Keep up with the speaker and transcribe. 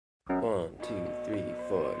1, 2, 3,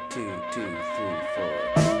 4. 2, 2, 3, 4.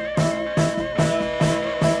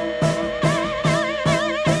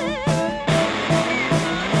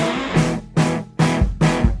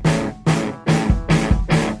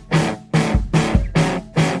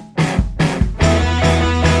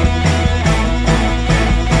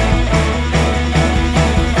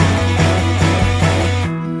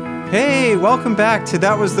 Hey, welcome back to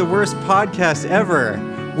That Was the Worst Podcast Ever.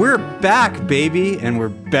 We're back, baby, and we're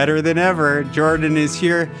better than ever. Jordan is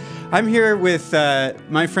here. I'm here with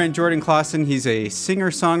my friend Jordan Clausen. He's a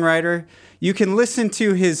singer-songwriter. You can listen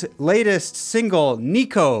to his latest single,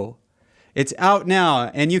 Nico. It's out now,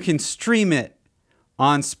 and you can stream it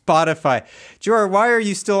on Spotify. Jor, why are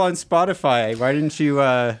you still on Spotify? Why didn't you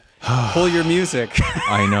pull your music?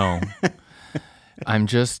 I know. I'm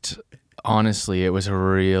just... Honestly, it was a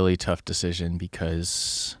really tough decision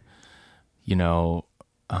because, because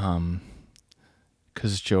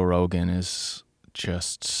Joe Rogan is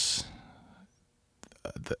just,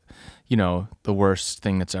 the worst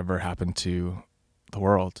thing that's ever happened to the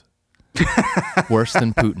world. Worse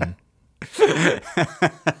than Putin.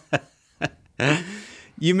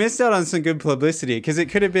 You missed out on some good publicity because it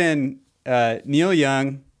could have been Neil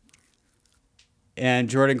Young and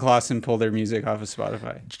Jordan Clausen pulled their music off of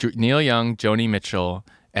Spotify. Neil Young, Joni Mitchell,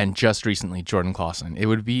 and just recently Jordan Clausen. It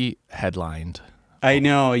would be headlined. I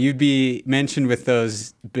know you'd be mentioned with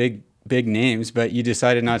those big names, but you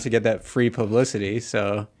decided not to get that free publicity.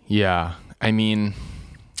 So yeah, I mean,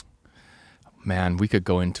 man, we could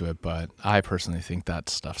go into it, but I personally think that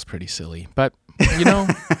stuff's pretty silly. But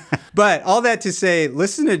but all that to say,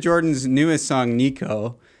 listen to Jordan's newest song,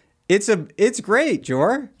 Nico. It's great,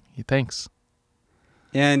 Jor. Thanks.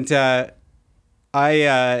 And I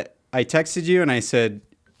texted you and I said,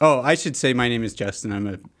 "Oh, I should say my name is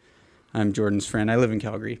Justin. I'm Jordan's friend. I live in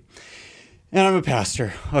Calgary, and I'm a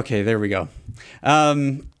pastor." Okay, there we go.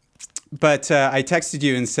 But I texted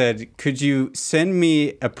you and said, "Could you send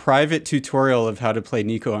me a private tutorial of how to play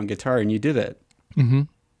Nico on guitar?" And you did it. Mm-hmm.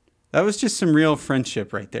 That was just some real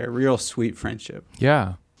friendship right there. Real sweet friendship.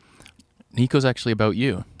 Yeah. Nico's actually about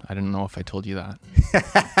you. I didn't know if I told you that.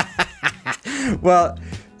 Well,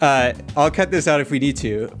 I'll cut this out if we need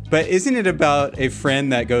to, but isn't it about a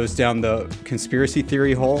friend that goes down the conspiracy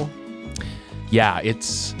theory hole?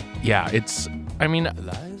 It's kind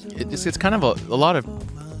of a lot of,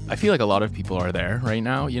 I feel like a lot of people are there right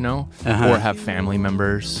now, or have family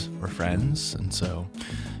members or friends. And so,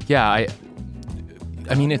 yeah, I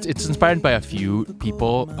mean, it's inspired by a few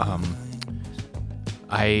people.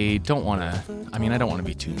 I don't want to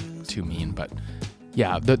be too mean, but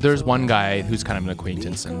yeah, there's one guy who's kind of an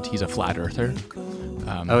acquaintance, and he's a flat earther.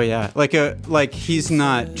 Oh yeah, like he's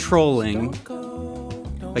not trolling.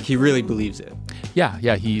 Like he really believes it. Yeah,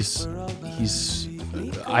 he's.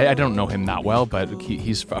 I don't know him that well, but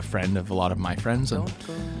he's a friend of a lot of my friends, and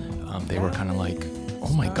they were kind of like,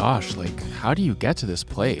 "Oh my gosh, like how do you get to this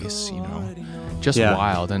place?" Just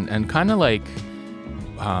wild and kind of like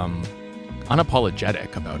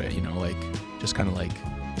unapologetic about it. Just kind of like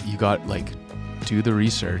you got like. Do the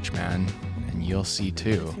research, man, and you'll see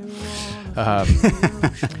too.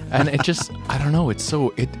 And it just, I don't know, it's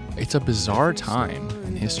a bizarre time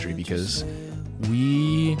in history because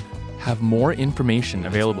we have more information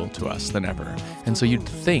available to us than ever. And so you'd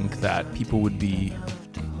think that people would be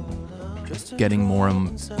getting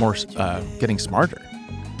getting smarter.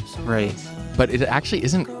 Right. But it actually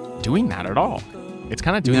isn't doing that at all. It's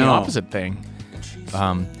kind of doing the opposite thing.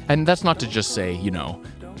 And that's not to just say,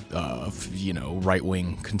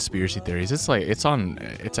 right-wing conspiracy theories. It's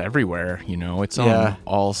everywhere, it's on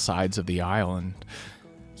all sides of the aisle, and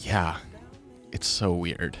yeah, it's so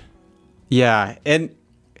weird. Yeah, and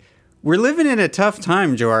we're living in a tough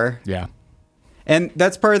time, Jor. Yeah. And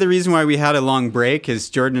that's part of the reason why we had a long break is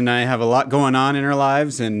Jordan and I have a lot going on in our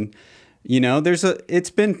lives, and it's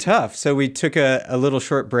been tough. So we took a little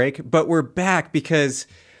short break, but we're back because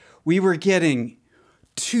we were getting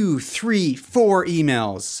 2, 3, 4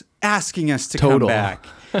 emails asking us to come back.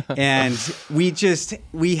 And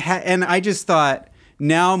and I just thought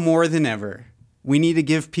now more than ever, we need to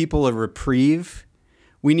give people a reprieve.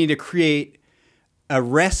 We need to create a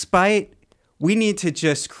respite. We need to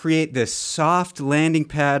just create this soft landing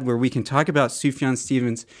pad where we can talk about Sufjan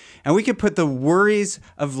Stevens and we can put the worries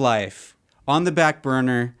of life on the back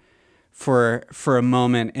burner for a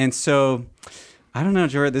moment. And so I don't know,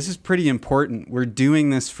 Jordan, this is pretty important. We're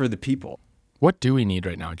doing this for the people. What do we need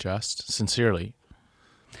right now, Just? Sincerely.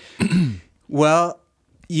 Well,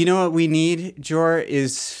 you know what we need, Jor,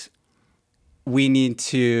 is we need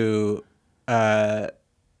to end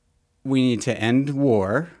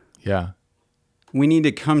war. Yeah. we need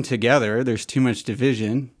to come together. There's too much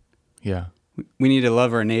division. Yeah. We need to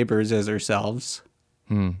love our neighbors as ourselves.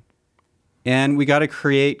 Hmm. And we got to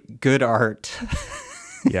create good art.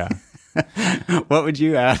 Yeah. What would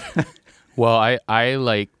you add? Well, I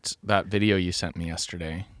liked that video you sent me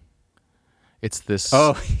yesterday. It's this.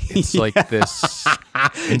 Oh, it's like this.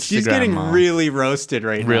 Instagram she's getting mom. really roasted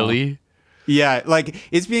right now. Really? Yeah, like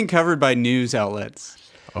it's being covered by news outlets.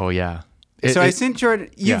 Oh yeah. I sent Jordan.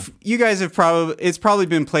 You guys have it's probably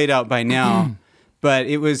been played out by now, but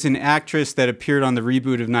it was an actress that appeared on the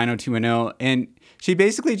reboot of 90210, and she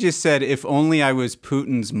basically just said, "If only I was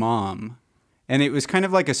Putin's mom," and it was kind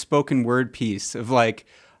of like a spoken word piece of like,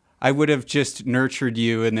 "I would have just nurtured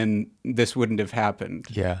you, and then this wouldn't have happened."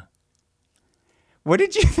 Yeah. What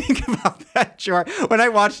did you think about that, Jordan? When I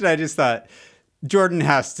watched it, I just thought Jordan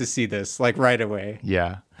has to see this like right away.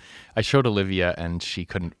 Yeah. I showed Olivia, and she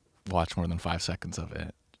couldn't watch more than 5 seconds of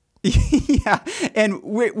it. Yeah, and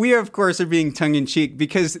we of course are being tongue-in-cheek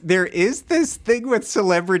because there is this thing with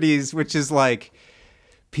celebrities which is like,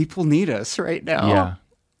 people need us right now. Yeah,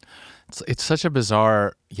 it's such a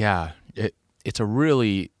bizarre. Yeah, it's a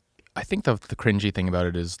really. I think the cringy thing about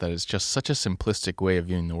it is that it's just such a simplistic way of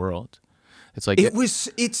viewing the world. It's like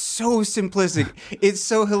it's so simplistic. It's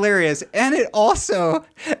so hilarious, and it also,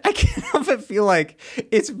 I can't help but feel like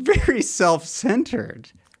it's very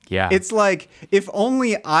self-centered. Yeah. It's like, if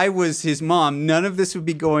only I was his mom, none of this would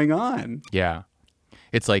be going on. Yeah.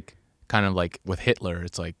 It's like, kind of like with Hitler.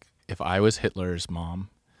 It's like, if I was Hitler's mom,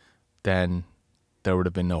 then there would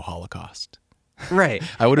have been no Holocaust. Right.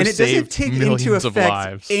 I would have and it doesn't saved take millions into of effect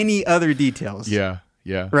lives. any other details. Yeah.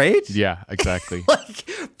 Yeah. Right? Yeah, exactly. Like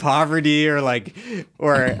poverty or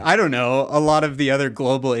I don't know, a lot of the other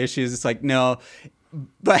global issues. It's like, no.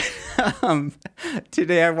 But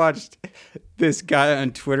today I watched this guy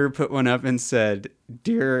on Twitter put one up and said,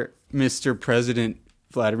 "Dear Mr. President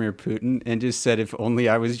Vladimir Putin," and just said, "If only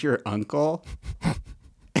I was your uncle."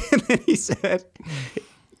 And then he said,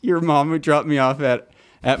 "Your mom would drop me off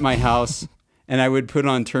at my house and I would put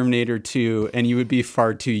on Terminator 2 and you would be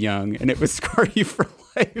far too young and it would scar you for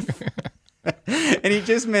life." And he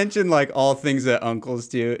just mentioned like all things that uncles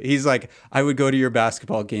do. He's like, "I would go to your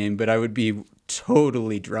basketball game, but I would be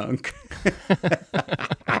totally drunk."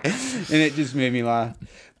 And it just made me laugh.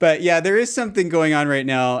 But yeah, there is something going on right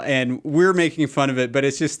now and we're making fun of it, but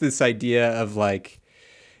it's just this idea of like,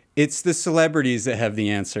 it's the celebrities that have the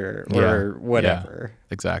answer or whatever. Yeah,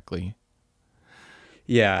 exactly.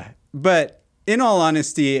 Yeah. But in all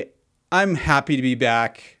honesty, I'm happy to be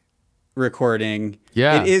back recording.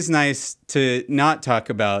 Yeah. It is nice to not talk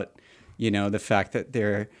about, the fact that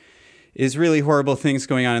there is really horrible things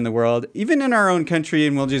going on in the world, even in our own country.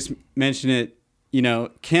 And we'll just mention it.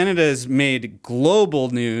 Canada has made global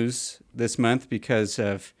news this month because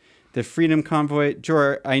of the Freedom Convoy.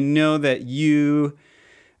 Jor, I know that you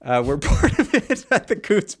were part of it at the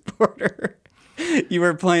Coutts border. You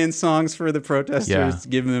were playing songs for the protesters,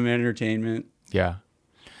 giving them entertainment. Yeah.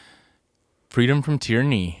 Freedom from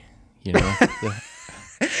tyranny,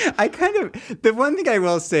 The one thing I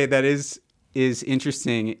will say that is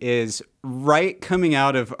interesting is right coming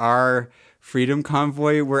out of our Freedom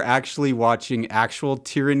Convoy, we're actually watching actual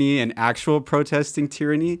tyranny and actual protesting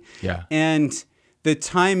tyranny. Yeah. And the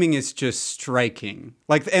timing is just striking.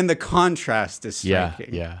 And the contrast is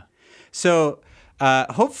striking. Yeah. So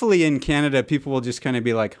hopefully in Canada, people will just kind of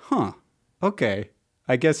be like, huh, okay,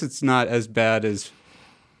 I guess it's not as bad as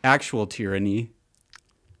actual tyranny.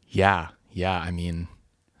 Yeah. I mean,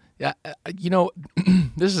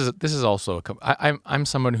 this is also I'm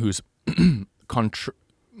someone who's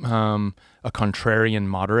a contrarian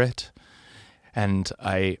moderate, and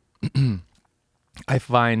I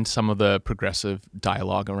find some of the progressive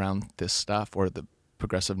dialogue around this stuff, or the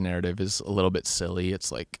progressive narrative, is a little bit silly.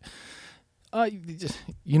 It's like,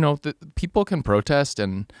 the people can protest,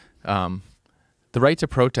 and the right to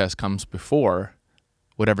protest comes before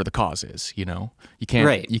whatever the cause is. You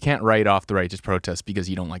can't write off the right to protest because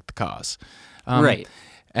you don't like the cause. Right.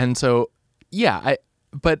 And so,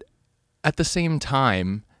 but at the same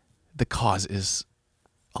time, the cause is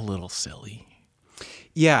a little silly.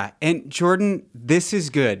 Yeah. And Jordan, this is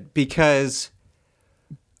good because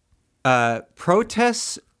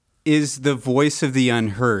protests is the voice of the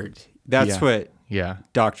unheard. That's what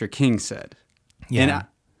Dr. King said. Yeah. And,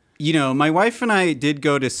 my wife and I did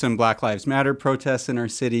go to some Black Lives Matter protests in our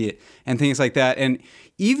city and things like that. And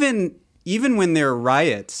even when there are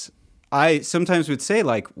riots, I sometimes would say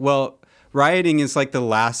rioting is like the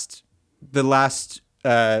last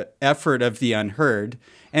effort of the unheard.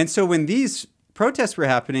 And so when these protests were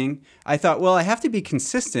happening, I thought, well, I have to be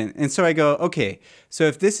consistent. And so I go, okay, so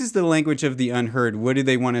if this is the language of the unheard, what do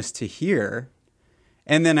they want us to hear?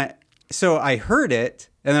 And then I heard it,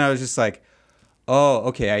 and then I was just like, oh,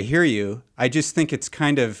 okay, I hear you. I just think it's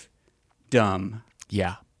kind of dumb.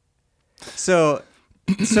 Yeah. So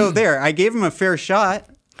there, I gave him a fair shot.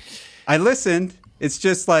 I listened. It's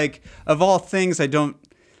just like, of all things, I don't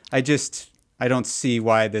see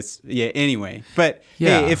why this. Yeah. Anyway, but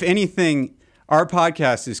Yeah. hey, if anything, our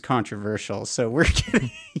podcast is controversial, so we're getting,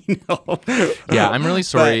 Yeah, I'm really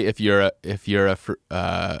sorry if you're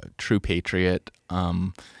a true patriot,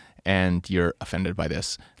 and you're offended by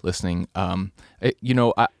this listening. I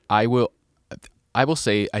will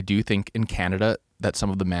say I do think in Canada that some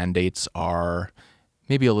of the mandates are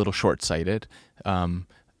maybe a little short-sighted,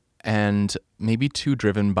 and maybe too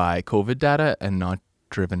driven by COVID data and not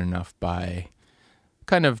driven enough by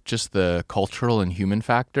kind of just the cultural and human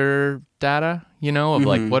factor data, of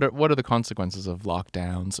like what are the consequences of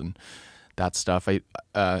lockdowns and that stuff. I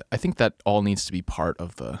think that all needs to be part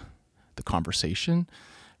of the conversation.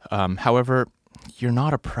 However, you're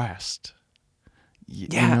not oppressed.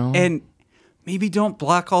 Yeah, and maybe don't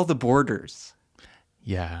block all the borders.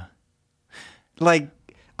 Yeah. Like,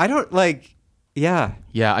 I don't like. Yeah.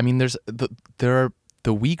 Yeah. I mean, there are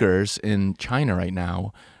the Uyghurs in China right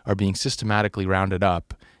now are being systematically rounded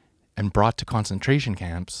up and brought to concentration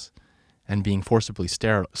camps and being forcibly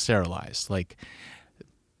sterilized. Like,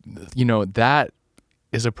 that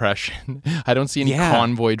is oppression. I don't see any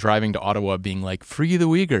convoy driving to Ottawa being like, free the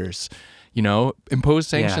Uyghurs, impose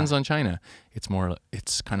sanctions on China.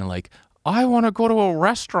 It's kind of like, I want to go to a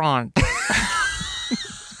restaurant.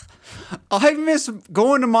 I miss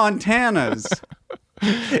going to Montana's.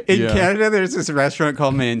 In Canada, there's this restaurant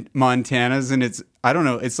called Montana's, and it's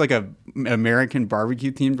like a American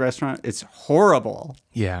barbecue themed restaurant. It's horrible.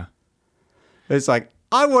 Yeah. It's like,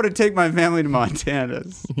 I want to take my family to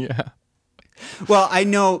Montana's. Yeah. Well, I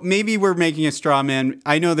know maybe we're making a straw man.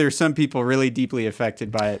 I know there's some people really deeply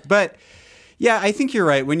affected by it. But yeah, I think you're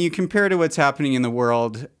right. When you compare to what's happening in the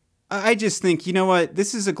world, I just think, you know what?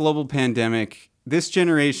 This is a global pandemic. This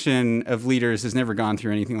generation of leaders has never gone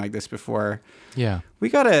through anything like this before. Yeah.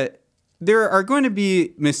 There are going to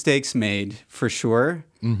be mistakes made for sure.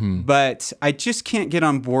 Mm-hmm. But I just can't get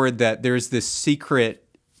on board that there's this secret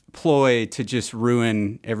ploy to just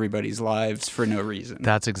ruin everybody's lives for no reason.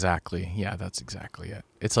 That's exactly it.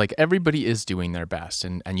 It's like everybody is doing their best,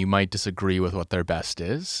 and you might disagree with what their best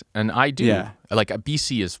is. And I do. Yeah. Like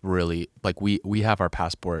BC is really, like we have our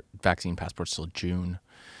vaccine passports till June,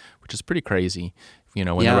 which is pretty crazy, when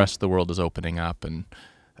the rest of the world is opening up. And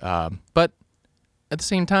but at the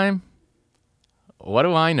same time, what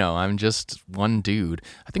do I know? I'm just one dude.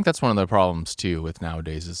 I think that's one of the problems too with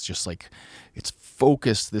nowadays. It's just like, it's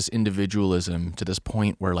focused this individualism to this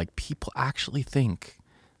point where like people actually think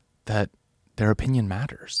that their opinion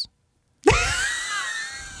matters.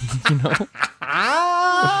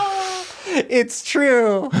 It's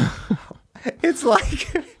true. It's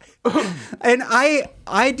like, and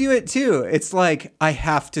I do it too. It's like, I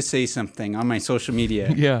have to say something on my social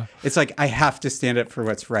media. Yeah. It's like, I have to stand up for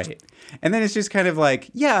what's right. And then it's just kind of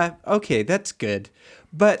like, yeah, okay, that's good.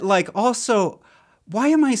 But like, also, why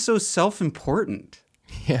am I so self-important?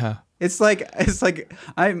 Yeah. It's like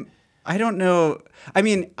I don't know. I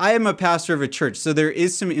mean, I am a pastor of a church, so there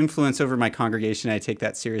is some influence over my congregation. I take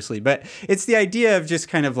that seriously. But it's the idea of just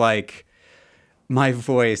kind of like, my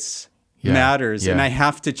voice matters, and I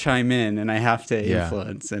have to chime in, and I have to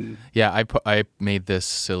influence. And I made this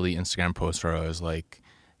silly Instagram post where I was like,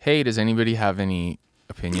 hey, does anybody have any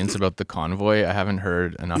opinions about the convoy? I haven't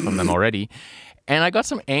heard enough of them already. And I got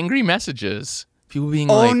some angry messages. People being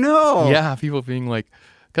like, oh no. Yeah, people being like,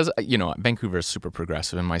 because, Vancouver is super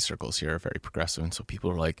progressive, and my circles here are very progressive. And so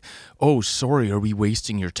people are like, oh, sorry, are we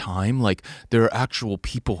wasting your time? Like, there are actual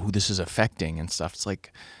people who this is affecting and stuff. It's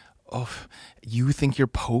like, oh, you think your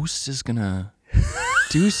post is going to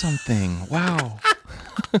do something? Wow.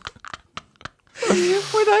 When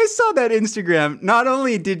I saw that Instagram, not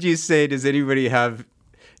only did you say, does anybody have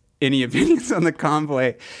any opinions on the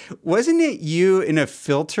convoy? Wasn't it you in a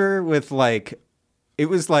filter with like, it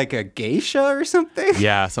was like a geisha or something?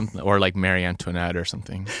 Yeah, something, or like Marie Antoinette or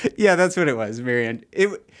something. Yeah, that's what it was, Marianne.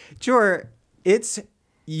 Jor, it's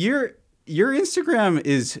your Instagram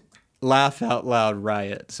is laugh out loud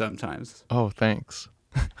riot sometimes. Oh, thanks.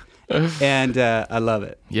 And I love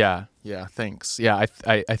it. Yeah, thanks. Yeah,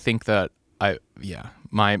 I think that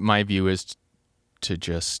my view is to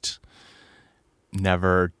just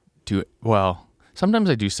never do it. Well, Sometimes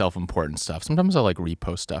I do self-important stuff. Sometimes I like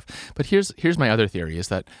repost stuff. But here's my other theory is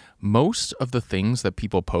that most of the things that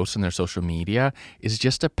people post on their social media is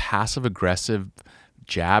just a passive-aggressive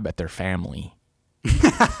jab at their family.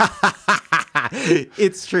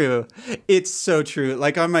 It's true. It's so true.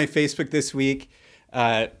 Like on my Facebook this week,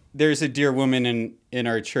 there's a dear woman in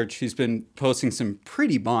our church who's been posting some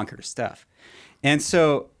pretty bonkers stuff. And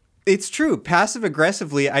so it's true. Passive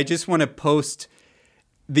aggressively, I just want to post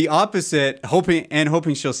the opposite,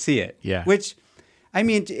 hoping she'll see it. Yeah. Which, I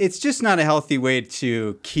mean, it's just not a healthy way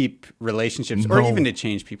to keep relationships or even to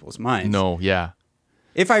change people's minds. No, yeah.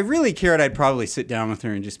 If I really cared, I'd probably sit down with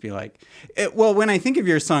her and just be like, well, when I think of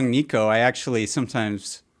your song, Nico, I actually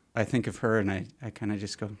sometimes I think of her and I kind of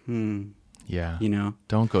just go, Yeah. you know.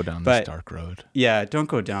 Don't go down this dark road. Yeah, don't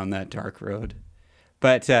go down that dark road.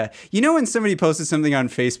 But you know when somebody posted something on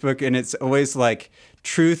Facebook and it's always like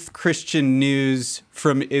truth Christian news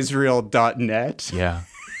from Israel.net? Yeah.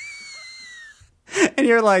 And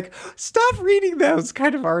you're like, stop reading those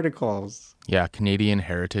kind of articles. Yeah,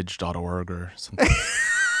 CanadianHeritage.org or something.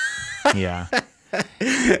 Yeah.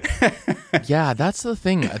 Yeah, that's the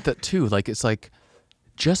thing that too. Like, it's like,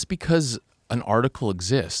 just because an article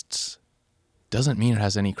exists doesn't mean it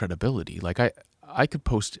has any credibility. Like, I could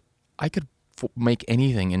make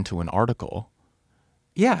anything into an article.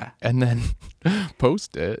 Yeah. And then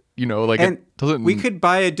post it, like And it doesn't. we could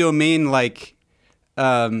buy a domain like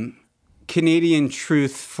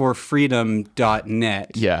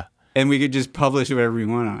CanadianTruthForFreedom.net. Yeah. And we could just publish whatever we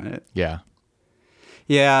want on it. Yeah.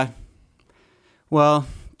 Yeah. Well,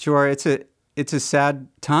 Jor, it's a sad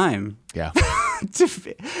time. Yeah.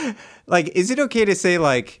 Like, is it okay to say,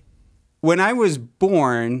 like, when I was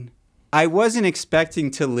born, I wasn't expecting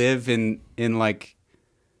to live in like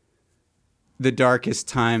the darkest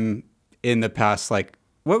time in the past, like,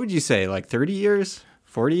 what would you say, like 30 years,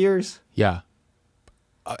 40 years? Yeah.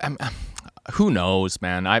 Who knows,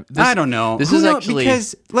 man? I don't know. This Who is knows? actually,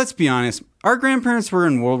 because let's be honest, our grandparents were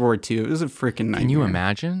in World War II. It was a freaking nightmare. Can you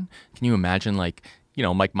imagine? Like,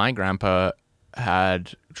 like my grandpa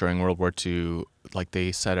had during World War II, like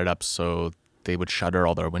they set it up so they would shutter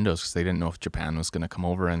all their windows because they didn't know if Japan was going to come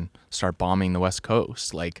over and start bombing the West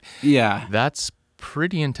Coast. Like, yeah, that's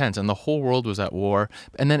pretty intense. And the whole world was at war.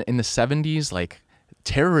 And then in the 70s, like,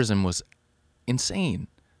 terrorism was insane.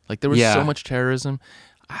 Like, there was so much terrorism.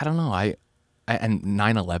 I don't know. And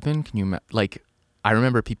 9/11, can you, like, I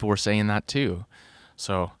remember people were saying that too.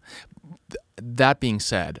 So that being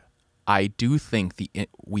said, I do think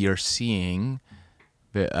we are seeing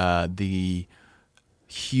the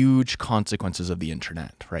huge consequences of the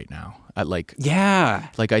internet right now. Like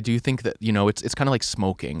I do think that, it's kind of like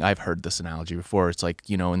smoking. I've heard this analogy before. It's like,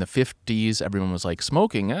 in the 50s, everyone was like,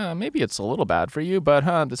 smoking, maybe it's a little bad for you, but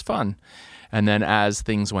it's fun. And then as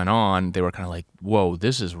things went on, they were kind of like, whoa,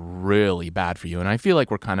 this is really bad for you. And I feel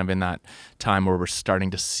like we're kind of in that time where we're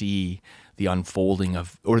starting to see the unfolding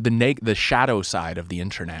of, or the shadow side of the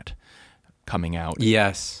internet coming out.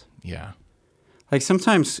 Yes. Yeah. Like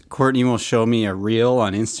sometimes Courtney will show me a reel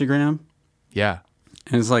on Instagram. Yeah.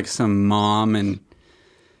 And it's like some mom and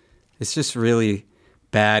it's just really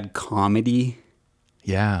bad comedy.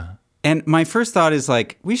 Yeah. And my first thought is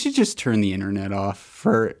like, we should just turn the internet off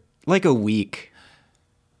for like a week.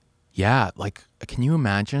 Yeah. Like, can you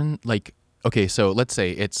imagine? Like, okay, so let's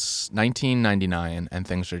say it's 1999 and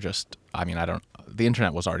things are just, the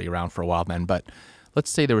internet was already around for a while then, but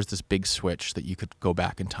let's say there was this big switch that you could go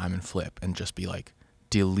back in time and flip and just be like,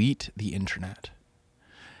 delete the internet.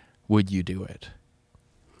 Would you do it?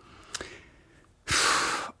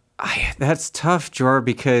 That's tough, Jor,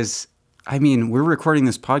 because, we're recording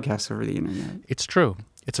this podcast over the internet. It's true.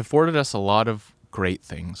 It's afforded us a lot of great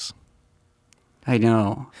things. I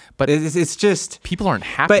know. But it's just... people aren't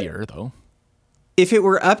happier, though. If it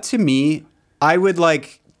were up to me, I would,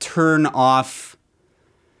 like, turn off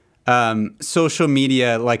social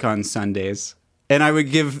media, like, on Sundays. And I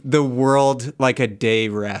would give the world, like, a day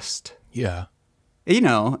rest. Yeah.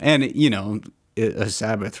 A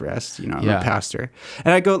Sabbath rest, I'm a pastor.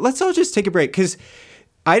 And I go, let's all just take a break. Because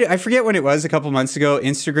I forget when it was a couple months ago,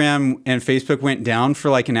 Instagram and Facebook went down for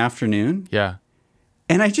like an afternoon. Yeah.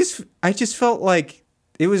 And I just felt like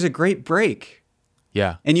it was a great break.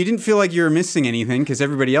 Yeah. And you didn't feel like you were missing anything because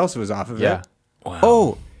everybody else was off of it. Wow.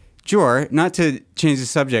 Oh, Jor, not to change the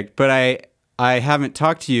subject, but I haven't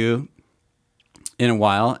talked to you in a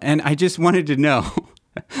while. And I just wanted to know...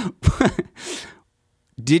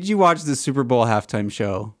 Did you watch the Super Bowl halftime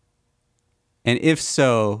show? And if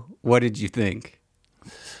so, what did you think?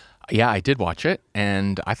 Yeah, I did watch it,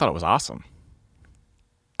 and I thought it was awesome.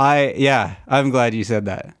 I'm glad you said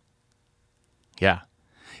that. Yeah.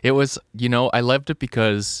 It was, I loved it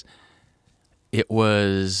because it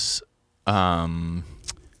was, it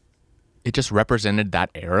just represented that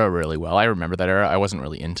era really well. I remember that era. I wasn't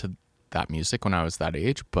really into that music when I was that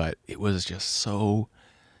age, but it was just so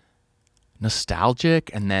nostalgic.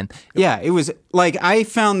 And then, Yeah, it was like I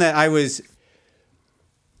found that I was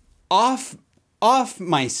off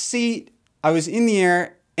my seat. I was in the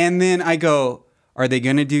air, and then I go, are they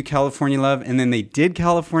going to do California Love? And then they did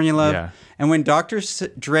California Love. Yeah. And when Dr.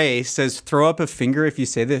 Dre says, throw up a finger if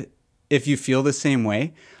you feel the same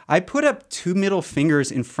way, I put up 2 middle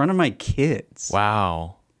fingers in front of my kids.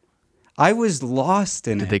 wow. I was lost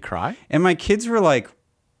in it. Did they cry? And my kids were like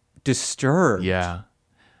disturbed. Yeah.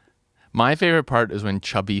 My favorite part is when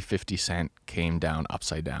chubby 50 Cent came down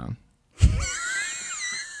upside down.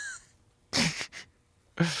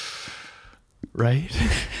 Right?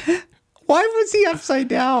 Why was he upside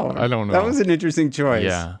down? I don't know. That was an interesting choice.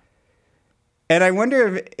 Yeah. And I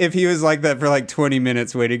wonder if he was like that for like 20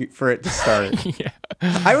 minutes waiting for it to start. Yeah.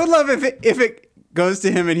 I would love if it goes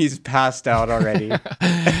to him and he's passed out already.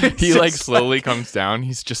 He like slowly comes down.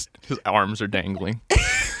 His arms are dangling.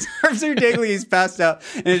 His arms are dangling, he's passed out,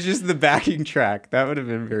 and it's just the backing track. That would have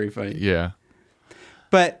been very funny. Yeah.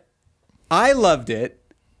 But I loved it.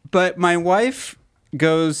 But my wife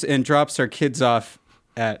goes and drops our kids off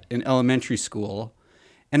at an elementary school.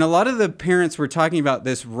 And a lot of the parents were talking about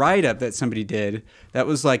this write-up that somebody did that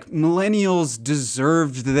was like, millennials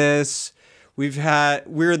deserved this.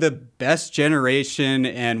 We're the best generation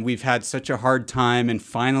and we've had such a hard time and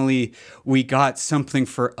finally we got something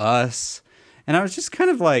for us. And I was just kind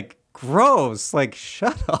of like, gross, like,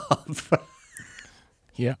 shut up.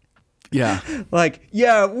 Yeah. Yeah. Like,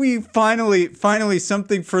 yeah, we finally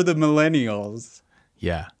something for the millennials.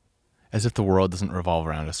 Yeah. As if the world doesn't revolve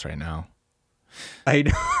around us right now. I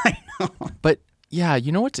know. But yeah,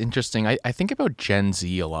 you know what's interesting? I think about Gen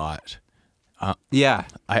Z a lot. Yeah.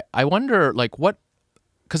 I wonder, like, what,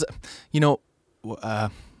 because,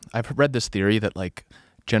 I've read this theory that, like,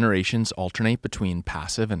 generations alternate between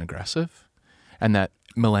passive and aggressive, and that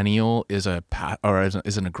millennial is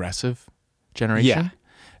is an aggressive generation, Yeah.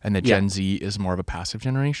 and that Gen Z is more of a passive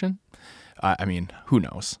generation. I mean, who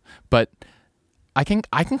knows? But I can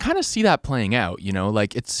kind of see that playing out,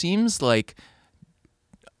 like, it seems like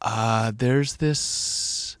there's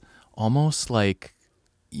this almost like,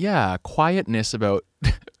 quietness about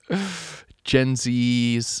Gen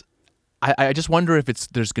Z's. I just wonder if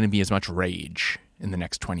there's going to be as much rage in the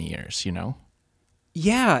next 20 years,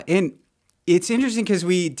 Yeah. And it's interesting because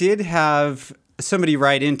we did have somebody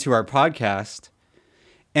write into our podcast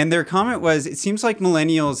and their comment was, it seems like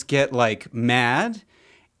millennials get like mad.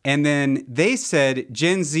 And then they said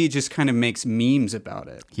Gen Z just kind of makes memes about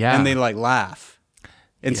it. Yeah. And they like laugh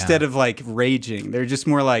instead of like raging. They're just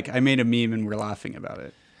more like, I made a meme and we're laughing about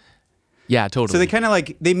it. Yeah, totally. So they kind of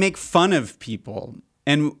like, they make fun of people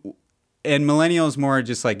and millennials more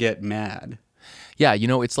just like get mad. Yeah,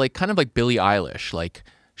 it's like kind of like Billie Eilish. Like,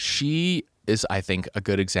 she is, I think, a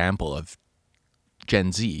good example of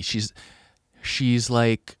Gen Z. She's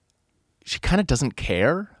like, she kind of doesn't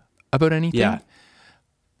care about anything. Yeah.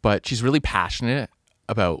 But she's really passionate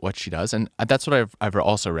about what she does. And that's what I've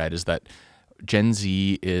also read, is that Gen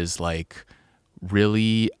Z is like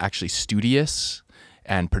really actually studious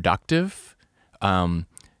and productive, but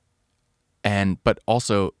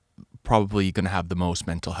also probably going to have the most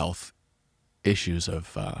mental health issues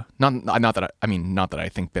of not that I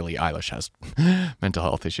think Billie Eilish has mental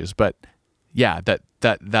health issues, but yeah,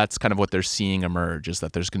 that's kind of what they're seeing emerge, is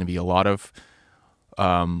that there's going to be a lot of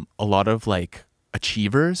like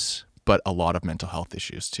achievers, but a lot of mental health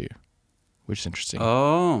issues too, which is interesting.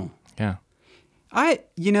 Oh. Yeah.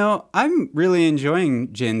 I'm really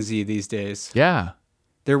enjoying Gen Z these days. Yeah.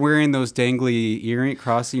 They're wearing those dangly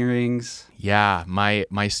cross earrings. Yeah.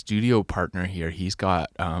 My studio partner here, he's got,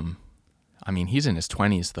 he's in his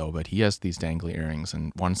 20s though, but he has these dangly earrings,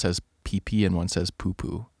 and one says pee-pee and one says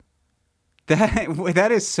poo-poo.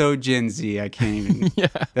 That is so Gen Z. I can't even. Yeah.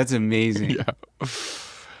 That's amazing. Yeah.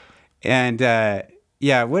 And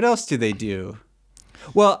what else do they do?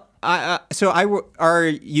 Well, our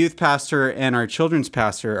youth pastor and our children's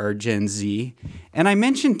pastor are Gen Z, and I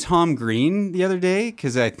mentioned Tom Green the other day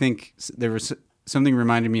because I think there was something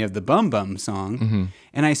reminded me of the Bum Bum song,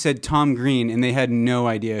 and I said Tom Green, and they had no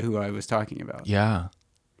idea who I was talking about. Yeah.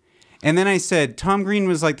 And then I said Tom Green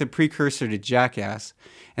was like the precursor to Jackass,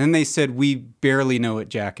 and then they said we barely know what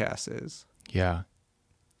Jackass is. Yeah.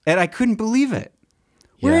 And I couldn't believe it.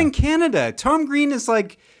 We're in Canada. Tom Green is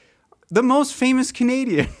like the most famous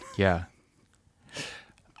Canadian. Yeah.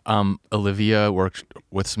 Olivia worked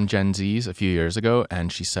with some Gen Zs a few years ago,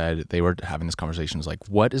 and she said they were having this conversation. It was like,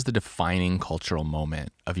 what is the defining cultural moment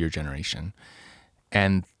of your generation?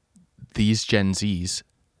 And these Gen Zs,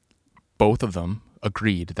 both of them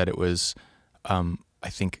agreed that it was, I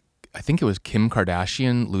think it was Kim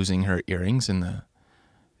Kardashian losing her earrings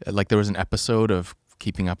like there was an episode of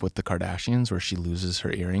Keeping Up with the Kardashians where she loses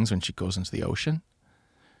her earrings when she goes into the ocean.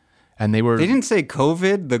 And they didn't say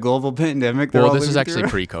COVID, the global pandemic. Well, this is actually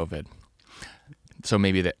pre-COVID. So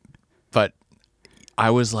maybe that, but I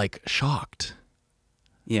was like shocked.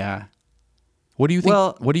 Yeah. What do you think?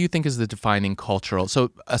 Well, what do you think is the defining cultural? So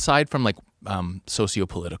aside from like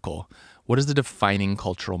socio-political, what is the defining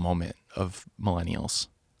cultural moment of millennials?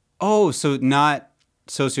 Oh, so not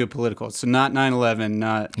socio-political. So not 9/11,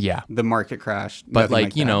 not the market crash. But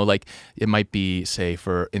like you know, like it might be, say,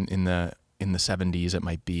 for in the 70s, it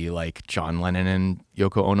might be like John Lennon and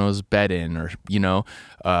Yoko Ono's bed-in, or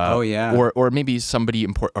or maybe somebody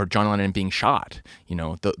important, or John Lennon being shot. You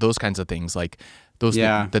know, those kinds of things, like those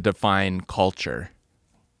that define culture.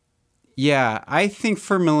 Yeah, I think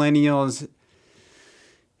for millennials,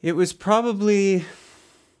 it was probably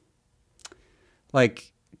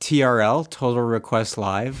like TRL, Total Request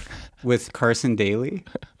Live, with Carson Daly.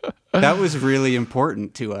 That was really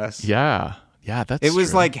important to us. Yeah, that's it was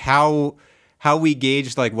true. like how we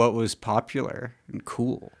gauged like what was popular and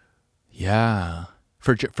cool. Yeah,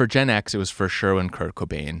 for Gen X, it was for sure when Kurt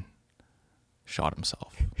Cobain shot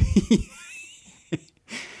himself.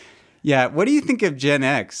 Yeah, what do you think of Gen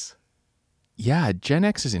X? Yeah, Gen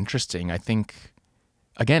X is interesting. I think,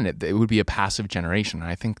 again, it would be a passive generation.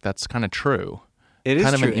 I think that's kind of true. It is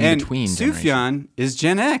kind true. of an in-between generation. Sufjan is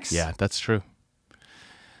Gen X. Yeah, that's true.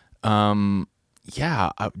 Yeah,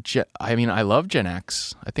 I mean, I love Gen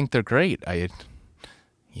X. I think they're great. I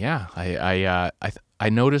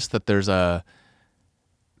noticed that there's I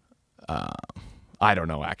don't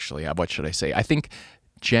know, actually. What should I say? I think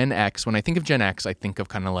Gen X, when I think of Gen X, I think of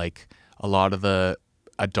kind of like a lot of the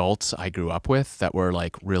adults I grew up with that were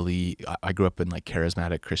like really, I grew up in like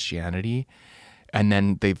charismatic Christianity. And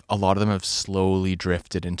then a lot of them have slowly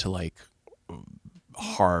drifted into like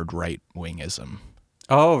hard right-wingism.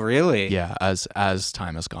 Oh, really? Yeah, as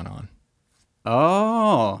time has gone on.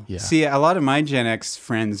 Oh. Yeah. See, a lot of my Gen X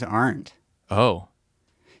friends aren't. Oh.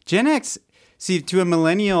 Gen X, see, to a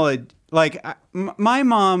millennial, my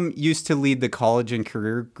mom used to lead the college and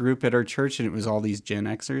career group at our church, and it was all these Gen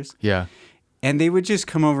Xers. Yeah. And they would just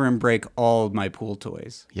come over and break all of my pool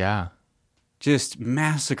toys. Yeah. Just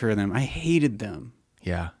massacre them. I hated them.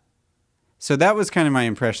 Yeah. So that was kind of my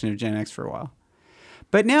impression of Gen X for a while.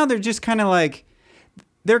 But now they're just kind of like,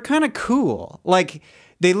 they're kind of cool. Like,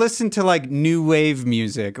 they listen to like new wave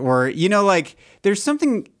music, or, you know, like there's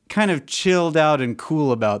something kind of chilled out and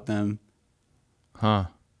cool about them. Huh.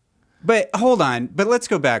 But hold on. But let's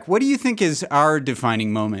go back. What do you think is our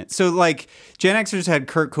defining moment? So like Gen Xers had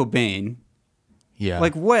Kurt Cobain. Yeah.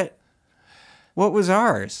 Like what was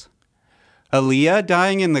ours? Aaliyah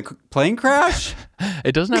dying in the plane crash?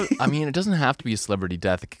 It doesn't have, I mean, it doesn't have to be a celebrity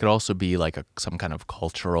death. It could also be like some kind of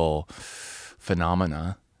cultural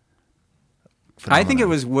phenomena. I think it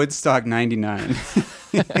was Woodstock 99.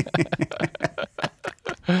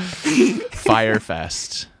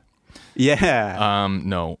 Firefest. Yeah.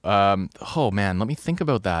 No. Oh man, let me think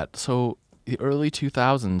about that. So the early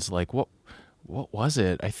 2000s, like what was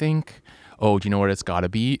it? I think, oh, do you know what it's got to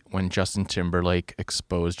be? When Justin Timberlake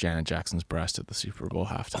exposed Janet Jackson's breast at the Super Bowl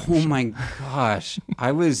halftime Oh show. my gosh.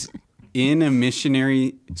 I was in a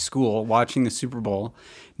missionary school watching the Super Bowl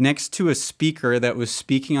next to a speaker that was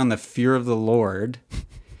speaking on the fear of the Lord.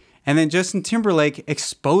 And then Justin Timberlake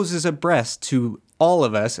exposes a breast to all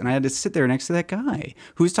of us. And I had to sit there next to that guy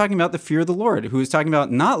who was talking about the fear of the Lord, who was talking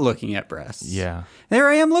about not looking at breasts. Yeah. There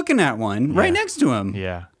I am looking at one right next to him.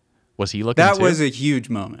 Yeah. Was he looking That too? was a huge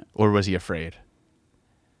moment. Or was he afraid?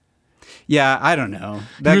 Yeah, I don't know.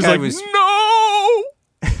 That He was guy like, was no!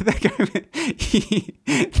 that guy,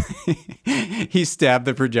 he stabbed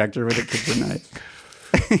the projector with a kitchen knife.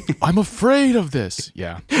 I'm afraid of this.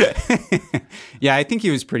 Yeah. Yeah, I think he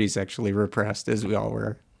was pretty sexually repressed, as we all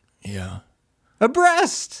were. Yeah. A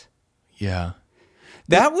breast. Yeah.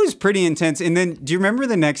 That was pretty intense. And then, do you remember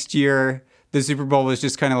the next year, the Super Bowl was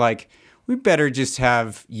just kind of like, we better just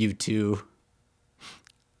have U2.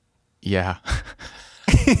 Yeah.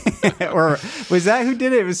 Or was that who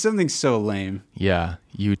did it? It was something so lame. Yeah.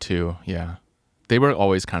 U2. Yeah. They were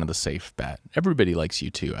always kind of the safe bet. Everybody likes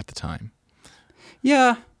U2 at the time.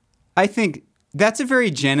 Yeah, I think that's a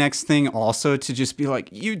very Gen X thing also, to just be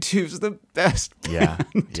like, U2's the best. Yeah.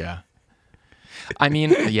 Yeah. I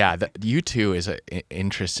mean, yeah, U2 is an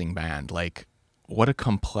interesting band. Like, what a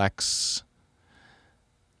complex.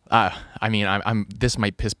 I mean, I'm. This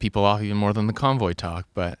might piss people off even more than the Convoy talk,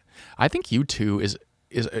 but I think U2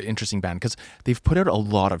 is an interesting band because they've put out a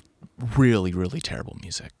lot of really, really terrible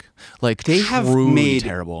music. Like They have truly made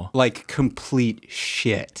terrible. like complete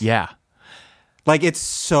shit. Yeah. Like it's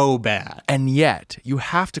so bad. And yet, you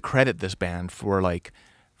have to credit this band for like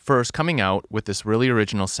first coming out with this really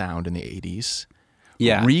original sound in the 80s,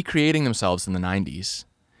 Yeah. recreating themselves in the 90s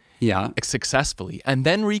Yeah. successfully, and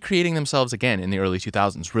then recreating themselves again in the early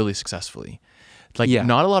 2000s really successfully. Like Yeah.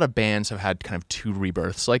 not a lot of bands have had kind of two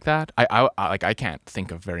rebirths like that. I can't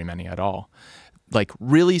think of very many at all. Like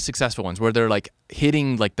really successful ones where they're like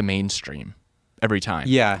hitting like the mainstream every time.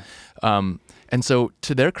 Yeah. And so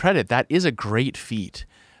to their credit, that is a great feat.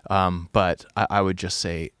 But I would just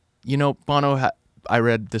say, you know, Bono, I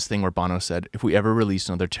read this thing where Bono said, if we ever release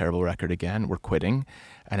another terrible record again, we're quitting.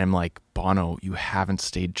 And I'm like, Bono, you haven't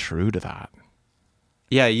stayed true to that.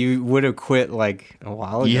 Yeah, you would have quit like a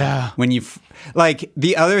while ago. Yeah. When you like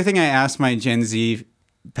the other thing I asked my Gen Z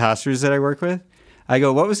pastors that I work with, I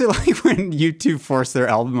go, what was it like when U2 forced their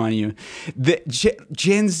album on you?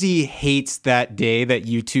 Gen Z hates that day that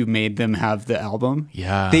U2 made them have the album.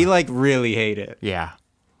 Yeah. They like really hate it. Yeah.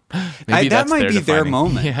 That might be their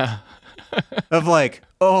moment. Yeah. Of like,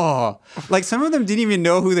 oh, like some of them didn't even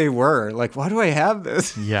know who they were. Like, why do I have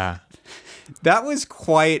this? Yeah. That was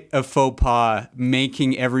quite a faux pas,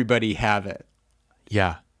 making everybody have it.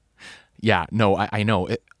 Yeah. Yeah. No, I know.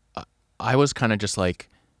 I was kind of just like,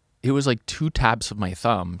 it was like 2 taps of my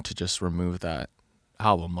thumb to just remove that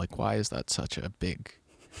album. Like, why is that such a big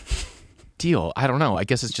deal? I don't know. I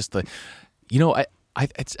guess it's just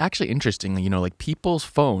it's actually interesting, you know, like people's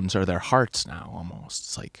phones are their hearts now almost.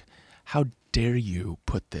 It's like, how dare you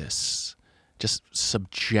put this, just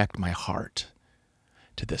subject my heart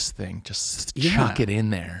to this thing. Just chuck it in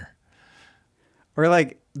there. Or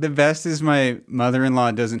like the best is my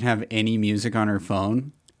mother-in-law doesn't have any music on her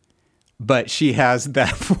phone, but she has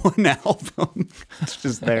that one album. It's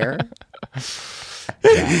just there.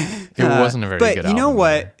 It wasn't a very good album. But you know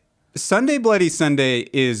what? Sunday Bloody Sunday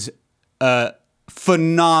is a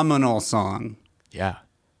phenomenal song. Yeah.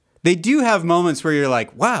 They do have moments where you're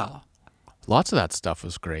like, wow. Lots of that stuff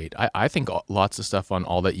was great. I think lots of stuff on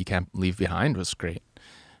All That You Can't Leave Behind was great.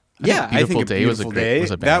 I think a Beautiful Day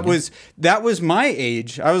was a banger. that was my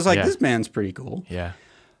age. I was like, Yeah. this band's pretty cool. Yeah.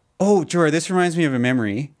 Oh, Jor, this reminds me of a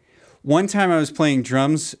memory. One time I was playing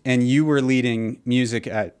drums and you were leading music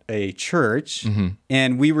at a church,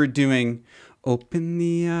 and we were doing "Open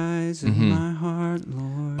the Eyes of My Heart,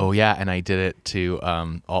 Lord." Oh yeah, and I did it to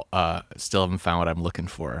Still Haven't Found What I'm Looking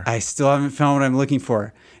For. I still haven't found what I'm looking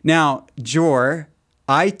for. Now, Jor,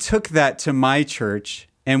 I took that to my church,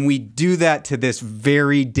 and we do that to this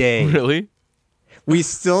very day. Really? We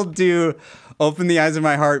still do "Open the Eyes of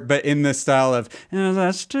My Heart," but in the style of "As I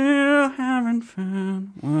still haven't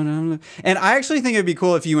found what I'm looking." And I actually think it'd be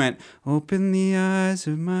cool if you went "Open the eyes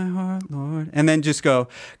of my heart, Lord," and then just go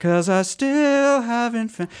 "'Cause I still haven't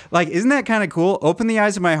found." Like, isn't that kind of cool? "Open the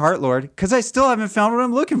eyes of my heart, Lord, 'cause I still haven't found what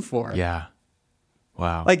I'm looking for." Yeah.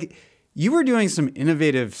 Wow. Like, you were doing some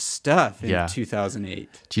innovative stuff in Yeah. 2008.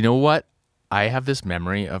 Do you know what? I have this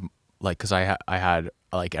memory of like, because I had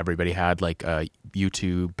like everybody had like a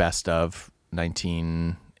YouTube best of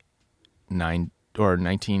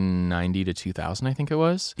 1990 to 2000, I think it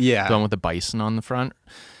was. Yeah. The one with the bison on the front.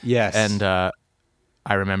 Yes. And I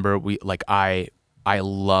remember I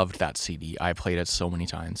loved that CD. I played it so many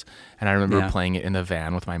times. And I remember playing it in the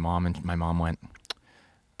van with my mom, and my mom went,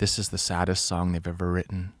 "This is the saddest song they've ever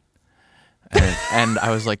written." And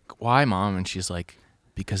I was like, "Why, Mom?" And she's like,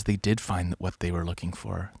 "Because they did find what they were looking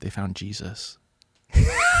for. They found Jesus."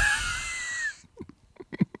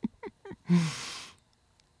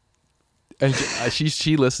 And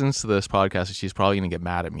she listens to this podcast, and she's probably gonna get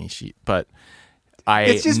mad at me. It's just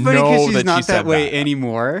funny because she's not that way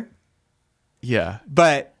anymore. Yeah.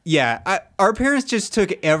 But yeah, our parents just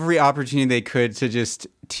took every opportunity they could to just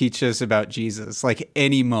teach us about Jesus, like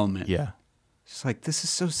any moment. Yeah. It's like, this is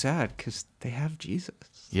so sad because they have Jesus.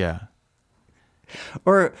 Yeah.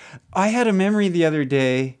 Or I had a memory the other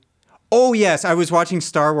day. Oh, yes. I was watching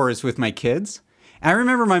Star Wars with my kids. And I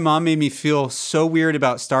remember my mom made me feel so weird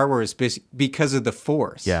about Star Wars because of the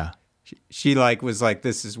Force. Yeah. She was like,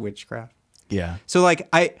 this is witchcraft. Yeah. So like,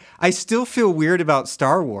 I still feel weird about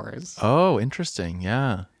Star Wars. Oh, interesting.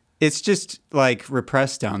 Yeah. It's just like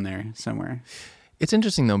repressed down there somewhere. It's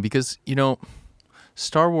interesting though, because, you know,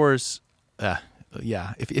 Star Wars,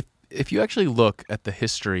 if you actually look at the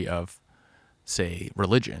history of, say,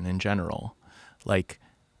 religion in general, like,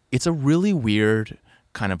 it's a really weird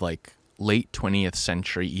kind of like late 20th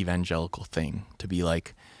century evangelical thing to be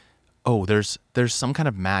like, oh, there's some kind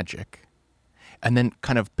of magic, and then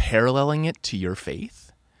kind of paralleling it to your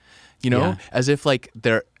faith, as if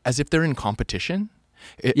they're in competition.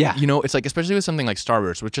 It's like, especially with something like Star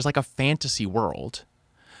Wars, which is like a fantasy world.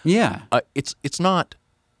 Yeah. It's not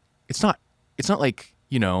like,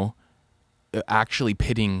 actually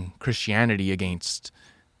pitting Christianity against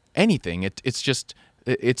anything. It's just,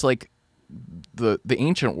 it's like the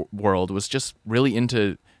ancient world was just really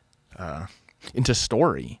into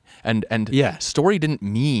story, and story didn't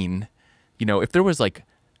mean, if there was like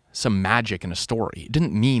some magic in a story, it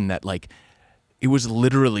didn't mean that like it was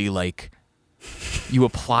literally like you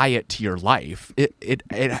apply it to your life.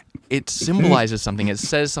 It symbolizes something. It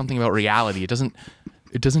says something about reality. It doesn't.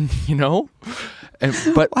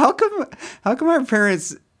 But how come our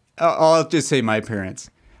parents? I'll just say my parents.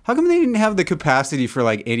 How come they didn't have the capacity for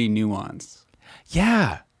like any nuance?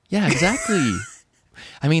 Yeah, exactly.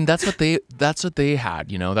 I mean, that's what they had.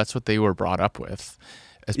 That's what they were brought up with.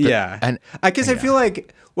 And I guess I feel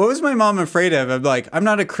like, what was my mom afraid of? I'm like, I'm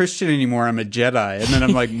not a Christian anymore. I'm a Jedi, and then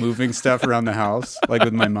I'm like moving stuff around the house, like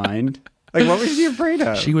with my mind. Like, what was she afraid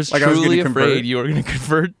of? She was like, truly afraid you were going to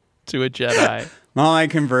convert to a Jedi. Mom, I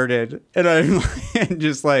converted, and I'm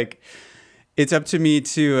just like, it's up to me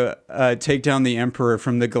to take down the Emperor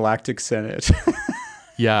from the Galactic Senate.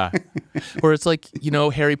 Yeah. Or it's like,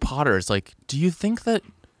 Harry Potter is like, do you think that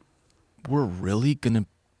we're really going to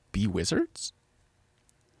be wizards?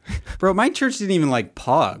 Bro, my church didn't even like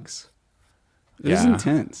Pogs. It was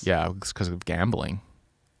intense. Yeah, it's because of gambling.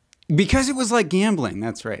 Because it was like gambling.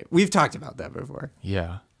 That's right. We've talked about that before.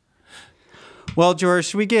 Yeah. Well, George,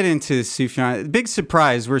 should we get into Sufjan? Big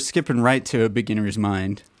surprise. We're skipping right to A Beginner's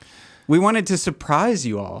Mind. We wanted to surprise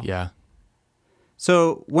you all. Yeah.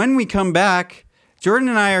 So when we come back, Jordan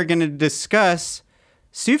and I are going to discuss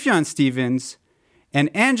Sufjan Stevens and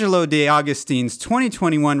Angelo De Agostine's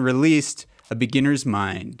 2021 released A Beginner's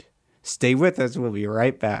Mind. Stay with us. We'll be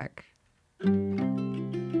right back.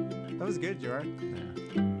 That was good, Jordan.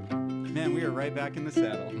 Yeah. Man, we are right back in the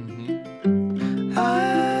saddle. Mm-hmm. I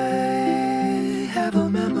have a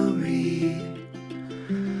memory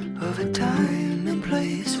of a time and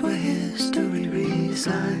place where history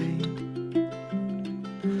resigned.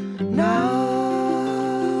 Now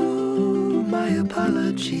my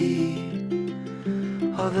apology,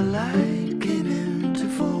 all the light came into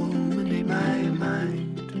form and made my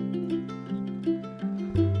mind.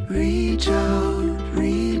 Reach out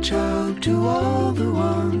to all the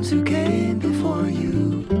ones who came before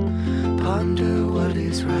you. Ponder what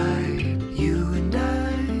is right, you and I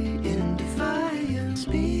in defiance.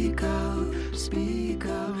 Speak out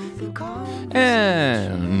the calm.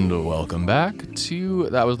 And welcome back to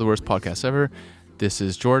That Was the Worst Podcast Ever. This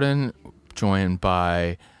is Jordan, joined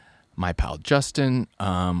by my pal Justin.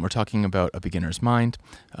 We're talking about A Beginner's Mind.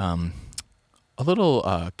 A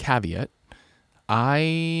little caveat.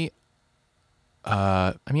 I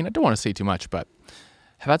don't want to say too much, but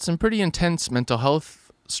have had some pretty intense mental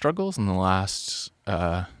health struggles in the last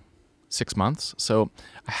 6 months. So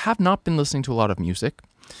I have not been listening to a lot of music.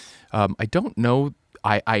 I don't know.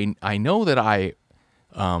 I know that I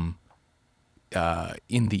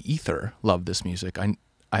in the ether love this music.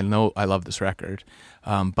 I know I love this record,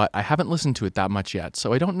 but I haven't listened to it that much yet,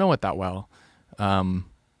 so I don't know it that well.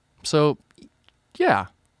 So yeah,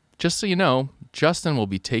 just so you know, Justin will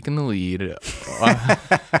be taking the lead.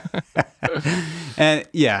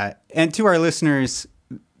 And to our listeners,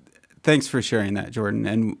 thanks for sharing that, Jordan,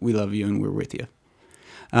 and we love you and we're with you.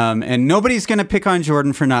 And nobody's going to pick on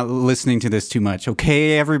Jordan for not listening to this too much.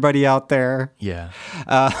 Okay, everybody out there? Yeah.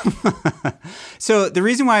 So the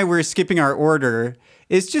reason why we're skipping our order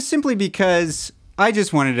is just simply because I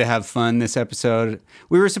just wanted to have fun this episode.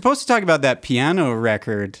 We were supposed to talk about that piano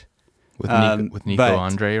record. With Nico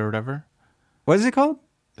Andre or whatever? What is it called?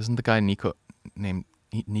 Isn't the guy named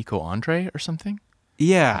Nico Andre or something?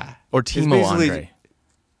 Yeah. Or Timo Andre.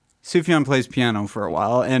 Sufjan plays piano for a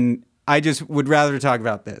while, and I just would rather talk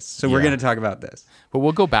about this. So we're going to talk about this. But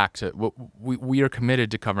we'll go back to we are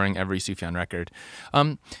committed to covering every Sufjan record.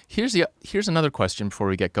 Here's another question before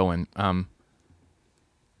we get going.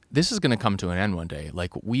 This is going to come to an end one day.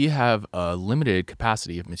 Like, we have a limited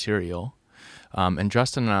capacity of material. And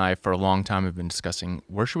Justin and I, for a long time, have been discussing,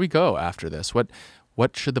 where should we go after this? What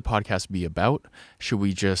should the podcast be about? Should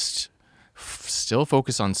we just still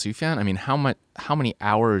focus on Sufjan? I mean, how many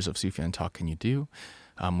hours of Sufjan talk can you do?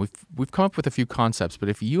 We've come up with a few concepts, but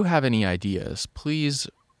if you have any ideas, please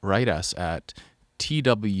write us at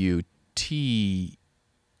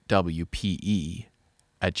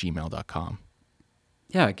twtwpe@gmail.com.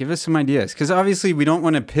 Yeah, give us some ideas. Because obviously we don't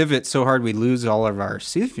want to pivot so hard we lose all of our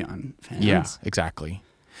Sufjan fans. Yeah, exactly.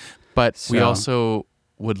 But we So- also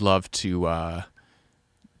would love to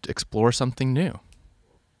explore something new.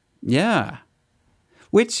 Yeah.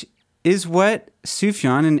 Which is what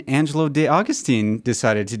Sufjan and Angelo De Augustine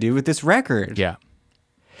decided to do with this record. Yeah.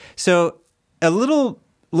 So a little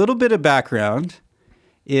bit of background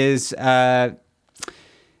is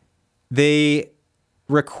they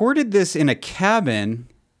recorded this in a cabin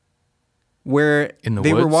where In the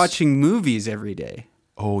they were woods? watching movies every day.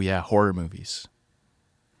 Oh, yeah, horror movies.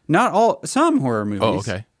 Not all, some horror movies. Oh,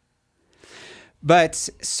 okay. But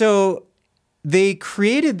so they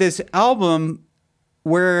created this album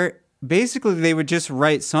where basically they would just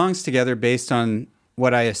write songs together based on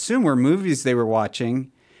what I assume were movies they were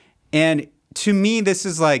watching. And to me, this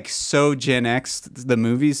is like so Gen X, the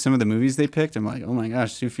movies, some of the movies they picked. I'm like, oh my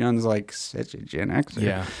gosh, Sufjan's like such a Gen Xer.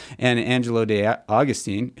 Yeah. And Angelo De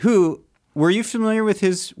Augustine, who, were you familiar with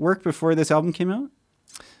his work before this album came out?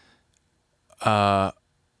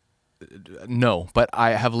 No, but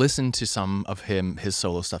I have listened to some of his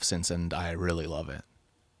solo stuff since, and I really love it.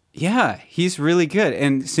 Yeah, he's really good.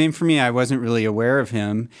 And same for me, I wasn't really aware of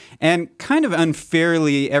him. And kind of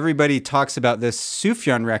unfairly, everybody talks about this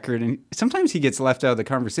Sufjan record, and sometimes he gets left out of the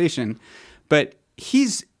conversation. But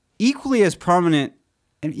he's equally as prominent,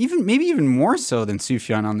 and maybe even more so than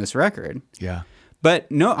Sufjan on this record. Yeah.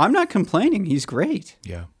 But no, I'm not complaining. He's great.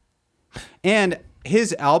 Yeah. And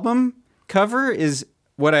his album cover is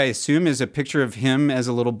what I assume is a picture of him as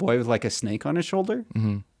a little boy with like a snake on his shoulder.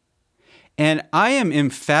 Mm-hmm. And I am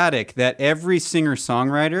emphatic that every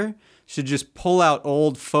singer-songwriter should just pull out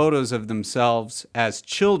old photos of themselves as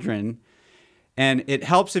children. And it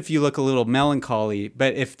helps if you look a little melancholy.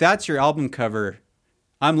 But if that's your album cover,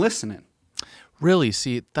 I'm listening. Really,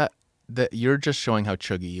 see, that you're just showing how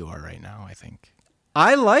chuggy you are right now, I think.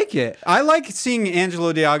 I like it. I like seeing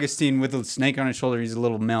Angelo De Augustine with a snake on his shoulder. He's a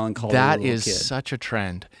little melancholy That little is kid. such a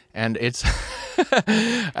trend. And it's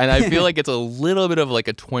and I feel like it's a little bit of like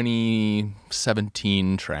a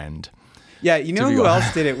 2017 trend. Yeah, you know be who honest.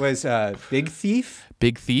 else did it was Big Thief.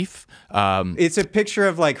 Big Thief. It's a picture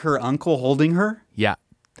of like her uncle holding her. Yeah.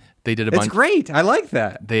 They did a It's bunch. great. I like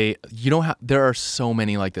that. There are so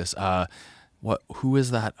many like this. Who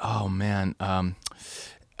is that? Oh man.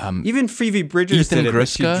 Even Phoebe Bridgers Ethan did it, but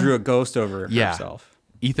she Griska? drew a ghost over Yeah. herself.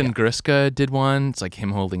 Ethan Griska did one. It's like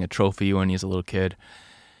him holding a trophy when he's a little kid.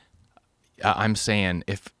 I'm saying,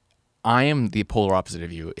 if I am the polar opposite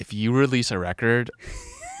of you, if you release a record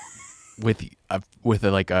with a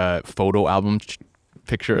photo album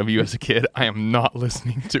picture of you as a kid, I am not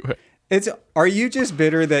listening to it. Are you just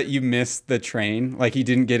bitter that you missed the train? Like you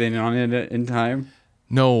didn't get in on it in time?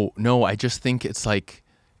 No, I just think it's like,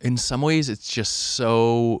 in some ways, it's just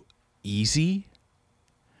so easy.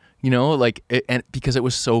 You know, like, and because it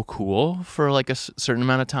was so cool for like a certain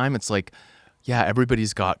amount of time, it's like, yeah,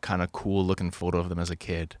 everybody's got kind of cool looking photo of them as a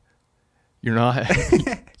kid. You're not,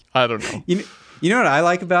 I don't know. You know what I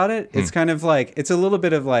like about it? It's kind of like, it's a little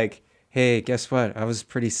bit of like, hey, guess what? I was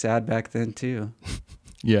pretty sad back then too.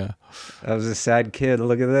 Yeah. I was a sad kid.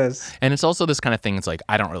 Look at this. And it's also this kind of thing. It's like,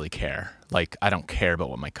 I don't really care. Like, I don't care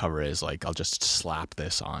about what my cover is. Like, I'll just slap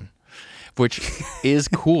this on, which is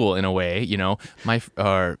cool in a way. You know,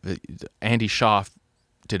 Andy Shaw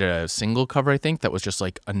did a single cover, I think, that was just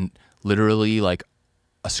like literally like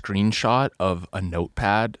a screenshot of a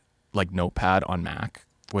notepad on Mac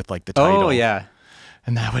with like the title. Oh, yeah.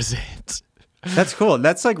 And that was it. That's cool.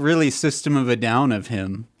 That's like really System of a Down of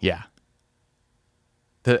him. Yeah.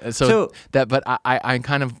 But I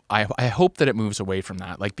kind of hope that it moves away from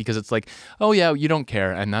that, like, because it's like, oh yeah, you don't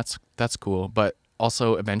care, and that's cool, but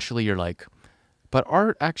also eventually you're like, but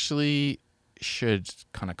art actually should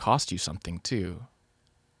kind of cost you something too.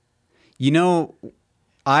 You know,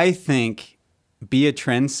 I think be a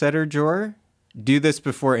trendsetter, Jor. Do this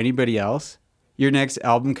before anybody else. Your next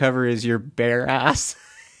album cover is your bare ass.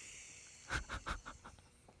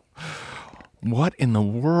 What in the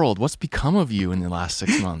world? What's become of you in the last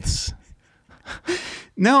 6 months?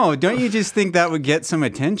 No, don't you just think that would get some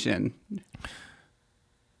attention?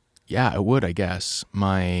 Yeah, it would, I guess.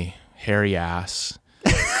 My hairy ass.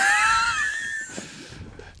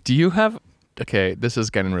 Do you have... Okay, this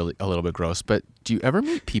is getting really a little bit gross, but do you ever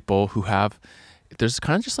meet people who have... There's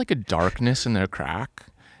kind of just like a darkness in their crack,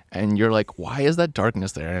 and you're like, why is that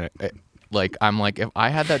darkness there? Like, I'm like, if I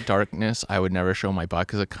had that darkness, I would never show my butt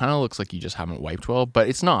because it kind of looks like you just haven't wiped well, but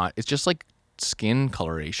it's not. It's just like skin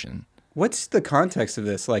coloration. What's the context of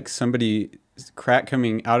this? Like somebody crack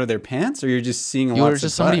coming out of their pants, or you're just seeing You're lots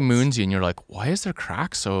just of somebody butts? moons you, and you're like, why is their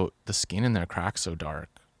crack the skin in their crack so dark?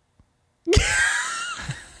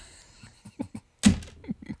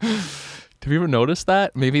 Have you ever noticed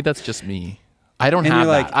that? Maybe that's just me. I don't And have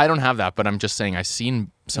you're that. like- I don't have that, but I'm just saying I've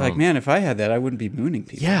seen some. Like, man, if I had that, I wouldn't be mooning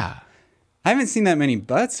people. Yeah. I haven't seen that many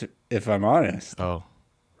butts, if I'm honest. Oh,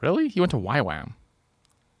 really? You went to YWAM?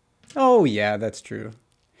 Oh, yeah, that's true.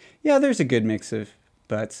 Yeah, there's a good mix of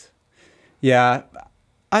butts. Yeah,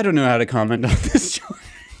 I don't know how to comment on this.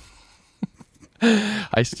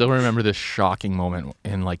 I still remember this shocking moment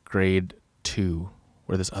in like grade 2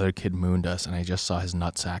 where this other kid mooned us, and I just saw his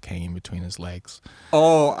nutsack hanging between his legs.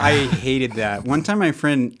 Oh, I hated that. One time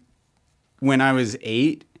when I was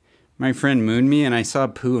 8, my friend mooned me and I saw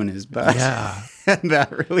poo in his butt. Yeah. And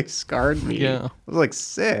that really scarred me. Yeah. I was like,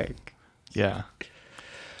 sick. Yeah.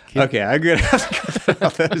 Okay, I'm going to have to cut that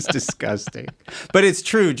off. That is disgusting. But it's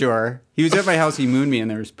true, Jor. He was at my house, he mooned me,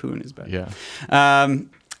 and there was poo in his butt. Yeah.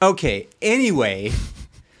 Okay, anyway,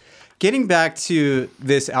 getting back to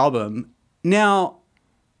this album. Now,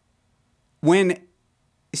 when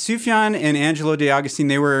Sufjan and Angelo D'Agostino,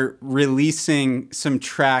 they were releasing some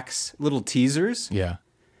tracks, little teasers, Yeah.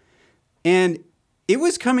 and it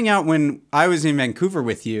was coming out when I was in Vancouver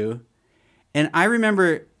with you, and I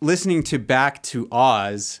remember listening to Back to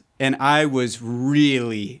Oz, and I was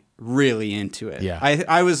really, really into it. Yeah.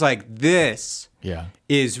 I was like, this Yeah.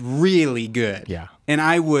 is really good. Yeah. And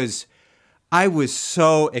I was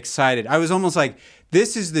so excited. I was almost like,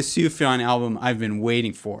 this is the Sufjan album I've been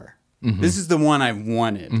waiting for. Mm-hmm. This is the one I've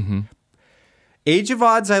wanted. Age of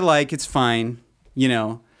Odds I like, it's fine. You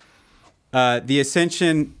know. The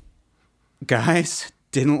Ascension guys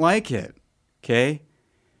didn't like it. Okay?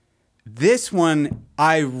 This one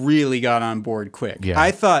I really got on board quick. Yeah. I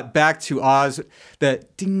thought Back to Oz,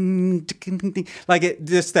 that ding, ding, ding, ding, like it,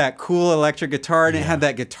 just that cool electric guitar, and it had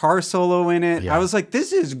that guitar solo in it. Yeah. I was like,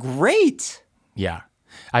 this is great. Yeah.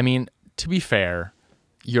 I mean, to be fair,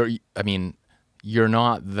 you're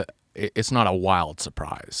not it's not a wild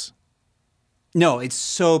surprise. No, it's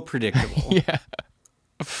so predictable. Yeah.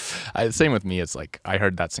 Same with me. It's like, I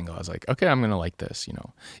heard that single. I was like, okay, I'm going to like this, you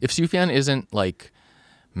know. If Sufjan isn't like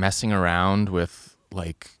messing around with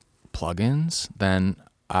like plugins, then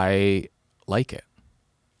I like it.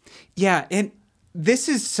 Yeah, and this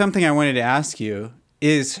is something I wanted to ask you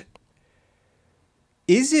is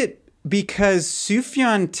it because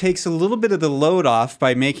Sufjan takes a little bit of the load off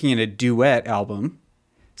by making it a duet album?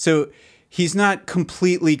 So he's not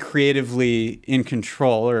completely creatively in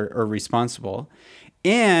control or responsible.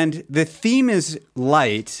 And the theme is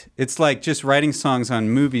light. It's like just writing songs on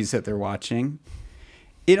movies that they're watching.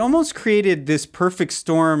 It almost created this perfect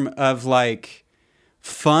storm of like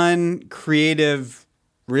fun, creative,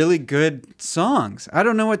 really good songs. I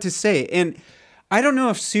don't know what to say. And I don't know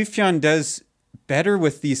if Sufjan does better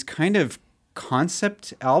with these kind of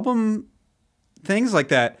concept album things, like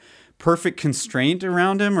that perfect constraint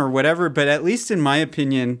around him or whatever. But at least in my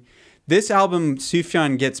opinion, this album,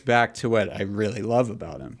 Sufjan gets back to what I really love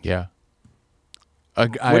about him. Yeah.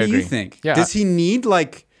 What do you think? Yeah. Does he need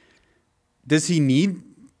like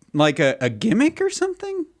a gimmick or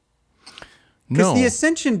something? Because No. the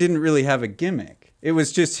Ascension didn't really have a gimmick. It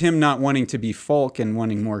was just him not wanting to be folk and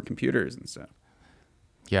wanting more computers and stuff.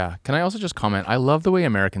 Yeah. Can I also just comment? I love the way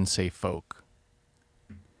Americans say folk.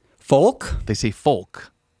 Folk? They say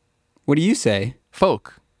folk. What do you say?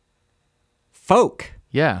 Folk. Folk.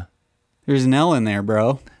 Yeah. There's an L in there,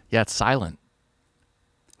 bro. Yeah, it's silent.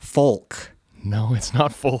 Folk. No, it's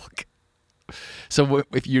not folk. So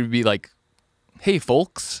if you'd be like, hey,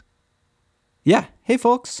 folks. Yeah. Hey,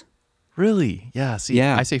 folks. Really? Yeah. See,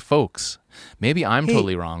 Yeah. I say folks. Maybe I'm Hey.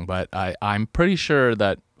 totally wrong, but I'm pretty sure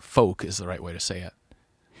that folk is the right way to say it.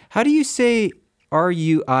 How do you say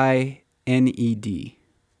RUINED?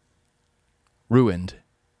 Ruined.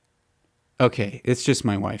 Okay, it's just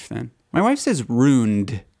my wife then. My wife says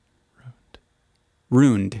ruined.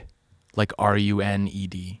 Ruined. Like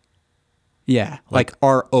RUNED. Yeah, like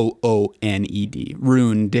ROONED.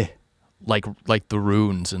 Ruined. Like the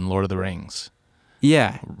runes in Lord of the Rings.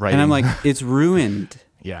 Yeah. Right. And I'm like, it's ruined.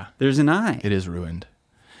 Yeah. There's an I. It is ruined.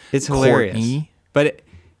 It's hilarious. Courtney. But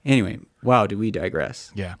anyway, wow, do we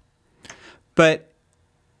digress? Yeah. But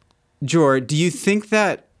Jor, do you think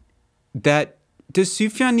that does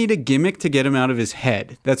Sufjan need a gimmick to get him out of his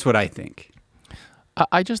head? That's what I think.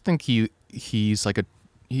 I just think he's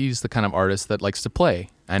the kind of artist that likes to play,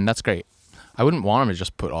 and that's great. I wouldn't want him to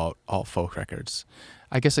just put all folk records.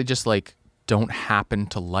 I guess I just like don't happen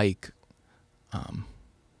to like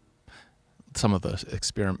some of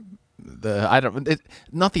the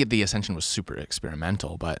not that the Ascension was super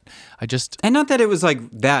experimental, but I just And not that it was like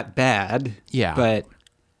that bad. Yeah. But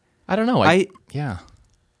I don't know. Yeah.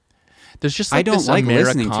 There's just like I don't this like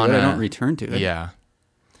listening to it. I Americana- don't return to it. Yeah.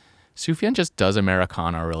 Sufjan just does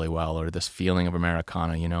Americana really well, or this feeling of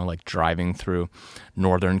Americana, you know, like driving through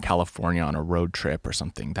Northern California on a road trip or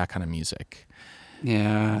something, that kind of music.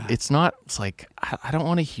 Yeah. It's like, I don't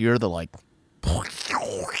want to hear the like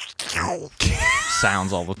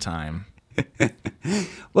sounds all the time.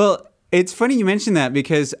 Well, it's funny you mentioned that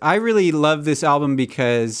because I really love this album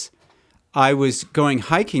because I was going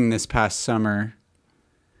hiking this past summer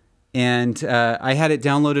and I had it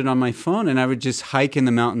downloaded on my phone and I would just hike in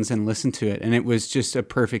the mountains and listen to it. And it was just a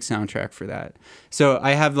perfect soundtrack for that. So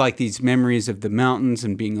I have like these memories of the mountains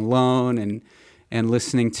and being alone and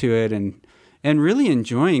listening to it and really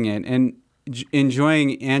enjoying it and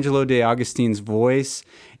enjoying Angelo De Agostine's voice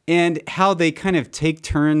and how they kind of take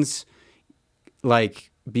turns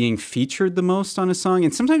like being featured the most on a song.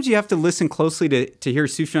 And sometimes you have to listen closely to hear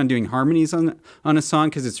Sufjan doing harmonies on a song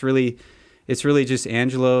because it's really just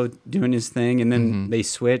Angelo doing his thing and then they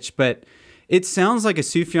switch. But it sounds like a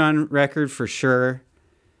Sufjan record for sure.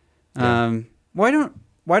 Yeah. Why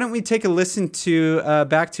don't we take a listen to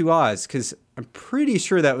Back to Oz? Because I'm pretty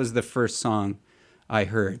sure that was the first song I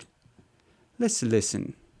heard. Let's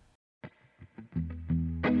listen.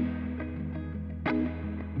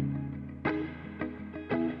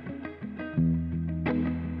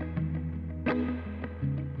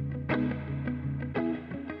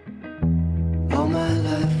 All my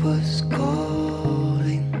life was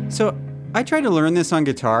calling. So I tried to learn this on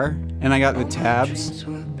guitar, and I got the tabs,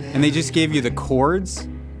 and they just gave you the chords.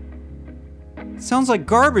 It sounds like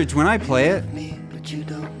garbage when I play it.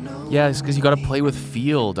 Yeah, it's because you got to play with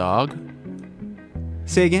feel, dog.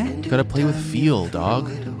 Say again? Got to play with feel,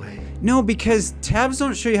 dog. No, because tabs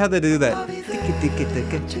don't show you how to do that.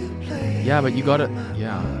 Yeah, but you gotta.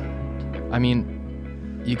 Yeah, I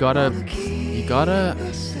mean, you gotta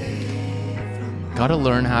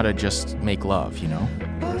learn how to just make love, you know,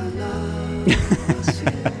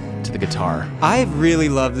 to the guitar. I really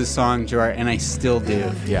love this song, Jor, and I still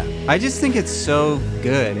do. Yeah. I just think it's so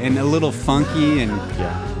good and a little funky and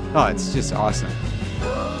Yeah. oh, it's just awesome.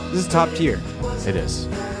 This is top tier. It is.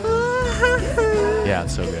 Yeah,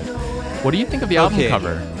 it's so good. What do you think of the album Okay.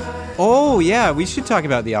 cover? Oh yeah, we should talk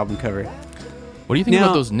about the album cover. What do you think Now-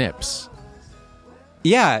 about those nips?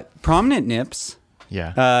 Yeah, prominent nips.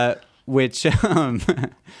 Yeah. Which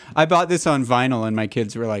I bought this on vinyl and my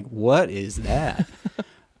kids were like, "What is that?"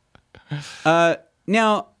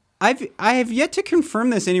 Now I have yet to confirm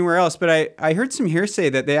this anywhere else, but I heard some hearsay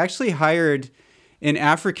that they actually hired an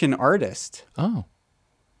African artist Oh.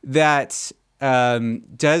 that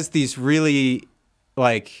does these really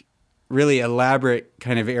elaborate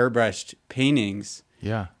kind of airbrushed paintings.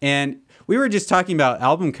 Yeah. And we were just talking about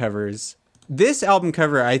album covers. This album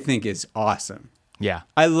cover I think is awesome. Yeah.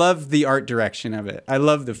 I love the art direction of it. I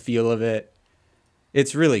love the feel of it.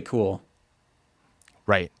 It's really cool.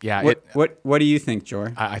 Right. Yeah. What do you think,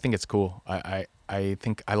 Jor? I think it's cool. I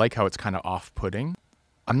think I like how it's kind of off-putting.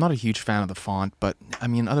 I'm not a huge fan of the font, but I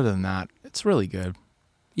mean, other than that, it's really good.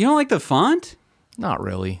 You don't like the font? Not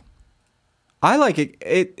really. I like it.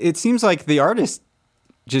 It seems like the artist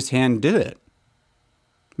just hand did it.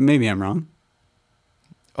 Maybe I'm wrong.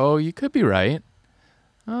 Oh, you could be right.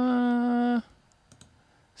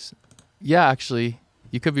 Yeah, actually,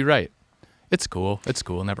 you could be right. It's cool. It's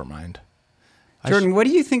cool. Never mind. Jordan, what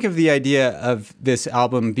do you think of the idea of this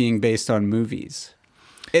album being based on movies?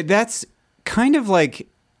 That's kind of like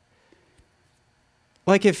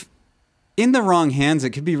if in the wrong hands,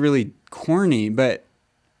 it could be really corny, but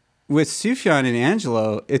with Sufjan and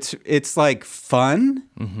Angelo, it's like fun.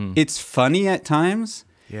 Mm-hmm. It's funny at times.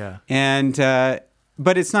 Yeah. And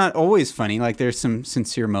but it's not always funny. Like there's some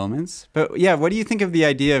sincere moments. But yeah, what do you think of the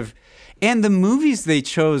idea of? And the movies they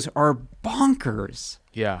chose are bonkers.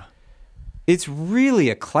 Yeah. It's really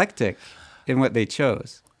eclectic in what they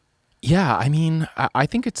chose. Yeah. I mean, I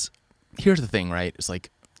think here's the thing, right? It's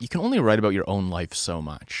like you can only write about your own life so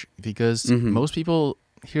much because most people.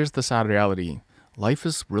 Here's the sad reality: life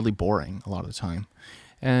is really boring a lot of the time,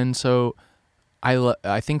 and so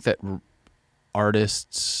I think that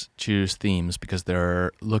artists choose themes because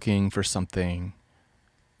they're looking for somewhere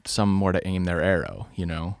to aim their arrow, you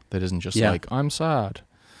know, that isn't just like, I'm sad,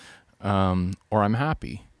 or I'm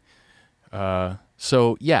happy.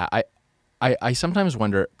 So yeah, I sometimes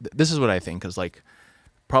wonder, this is what I think, is like,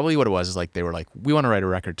 probably what it was is like, they were like, we want to write a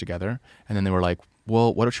record together. And then they were like,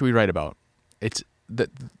 well, what should we write about? It's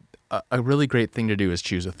a really great thing to do is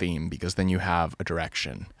choose a theme because then you have a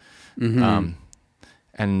direction. Mm-hmm.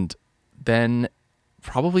 And then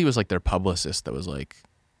probably it was like their publicist that was like,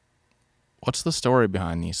 what's the story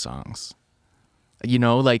behind these songs? You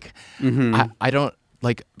know, like, I don't,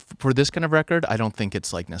 like, for this kind of record, I don't think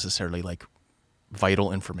it's like necessarily like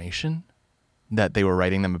vital information that they were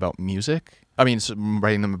writing them about music. I mean,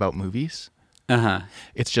 writing them about movies. Uh-huh.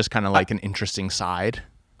 It's just kind of like an interesting side.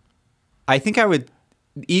 I think I would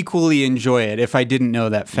equally enjoy it if I didn't know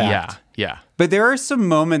that fact. Yeah. But there are some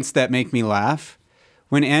moments that make me laugh.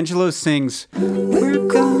 When Angelo sings, "We're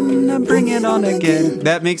gonna bring it on again,"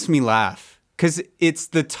 that makes me laugh because it's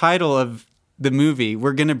the title of the movie.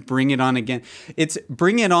 We're gonna bring it on again. It's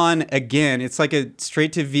Bring It On Again. It's like a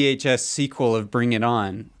straight to VHS sequel of Bring It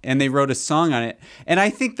On, and they wrote a song on it. And I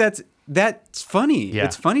think that's funny. Yeah.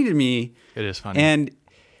 It's funny to me. It is funny. And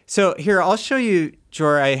so here, I'll show you,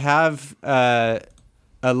 Jor. I have a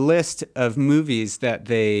list of movies that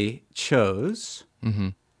they chose. Mm-hmm.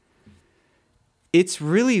 It's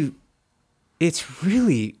really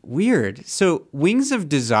weird. So Wings of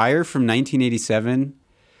Desire from 1987,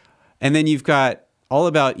 and then you've got All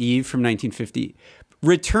About Eve from 1950.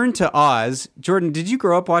 Return to Oz. Jordan, did you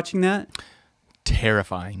grow up watching that?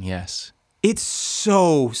 Terrifying, yes. It's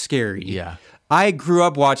so scary. Yeah. I grew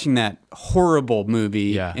up watching that horrible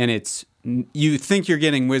movie, Yeah. and you think you're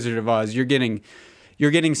getting Wizard of Oz. You're getting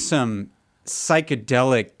some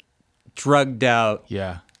psychedelic, drugged out.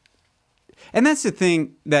 Yeah. And that's the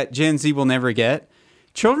thing that Gen Z will never get.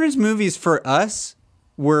 Children's movies for us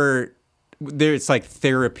it's like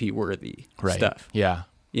therapy worthy Right. stuff. Yeah.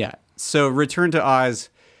 Yeah. So Return to Oz,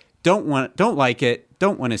 don't like it,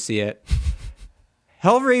 don't want to see it.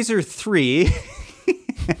 Hellraiser 3,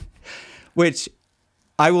 which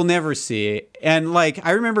I will never see. And like,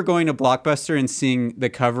 I remember going to Blockbuster and seeing the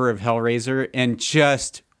cover of Hellraiser and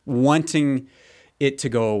just wanting it to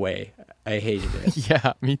go away. I hated it.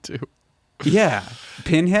 Yeah, me too. Yeah.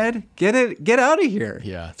 Pinhead, get out of here.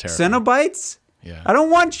 Yeah, terrible. Cenobites? Yeah. I don't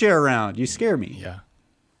want you around. You scare me. Yeah.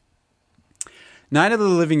 Night of the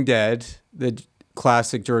Living Dead, the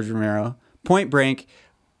classic George Romero. Point Break.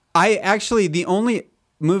 The only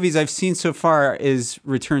movies I've seen so far is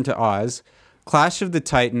Return to Oz, Clash of the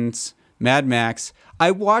Titans, Mad Max. I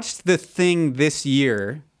watched The Thing this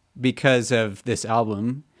year because of this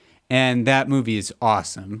album, and that movie is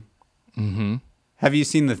awesome. Mm-hmm. Have you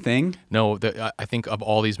seen The Thing? No, I think of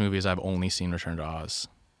all these movies, I've only seen Return to Oz.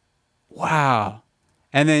 Wow.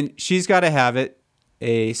 And then She's Gotta Have It,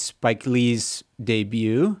 a Spike Lee's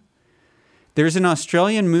debut. There's an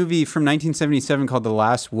Australian movie from 1977 called The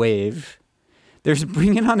Last Wave. There's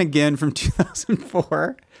Bring It On Again from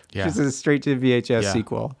 2004, Yeah. which is a straight to VHS Yeah.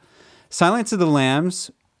 sequel. Silence of the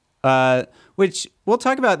Lambs, which we'll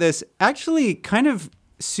talk about this, actually kind of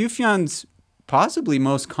Sufjan's possibly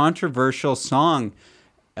most controversial song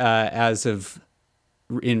as of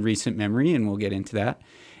in recent memory, and we'll get into that.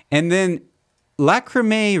 And then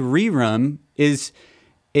Lacrimae Rerum is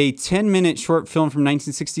a 10-minute short film from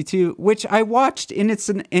 1962, which I watched in its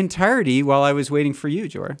entirety while I was waiting for you,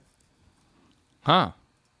 Jor. Huh.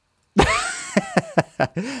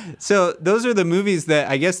 So those are the movies that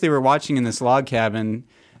I guess they were watching in this log cabin,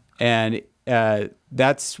 and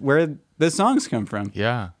that's where the songs come from.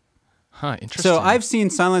 Yeah. Huh, interesting. So I've seen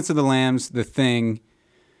Silence of the Lambs, The Thing,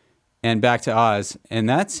 and Back to Oz, and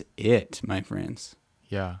that's it, my friends.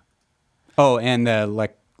 Yeah. Oh, and the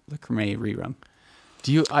Lacrimae Rerum.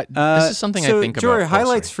 Do you... this is something I think about... Jor,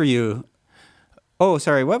 highlights for you. Oh,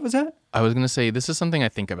 sorry, what was that? I was going to say, this is something I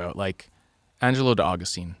think about. Like, Angelo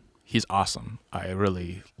D'Agostino, he's awesome. I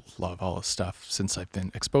really love all his stuff since I've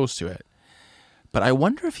been exposed to it. But I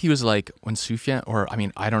wonder if he was like, when Sufjan... Or, I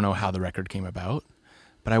mean, I don't know how the record came about.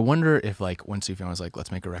 But I wonder if, like, when Sufjan was like,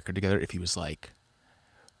 let's make a record together, if he was like,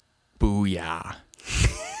 booyah.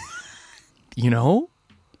 You know?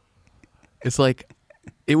 It's like,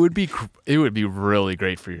 it would be really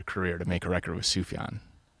great for your career to make a record with Sufjan.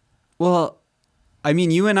 Well, I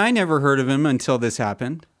mean, you and I never heard of him until this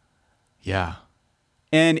happened. Yeah.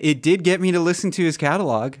 And it did get me to listen to his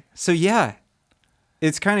catalog. So, yeah,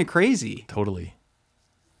 it's kind of crazy. Totally.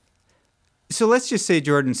 So let's just say,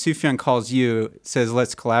 Jordan, Sufjan calls you, says,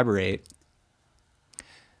 let's collaborate.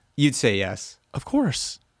 You'd say yes. Of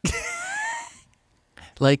course.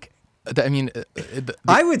 Like, I mean...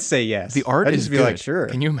 I would say yes. The art I'd is just be good. like, sure.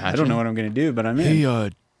 Can you imagine? I don't know what I'm going to do, but I'm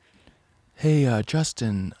in. Hey,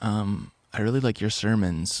 Justin, I really like your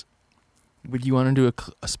sermons. Would you want to do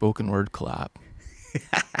a spoken word collab?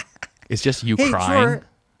 It's just you crying. Jor,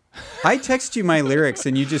 I text you my lyrics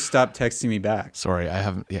and you just stopped texting me back. Sorry, I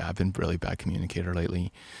haven't. Yeah, I've been really bad communicator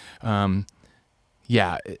lately.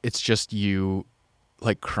 Yeah, it's just you,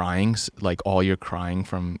 like crying, like all your crying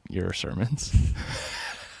from your sermons.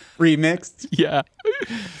 Remixed? Yeah.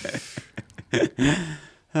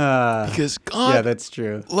 Because God, yeah, that's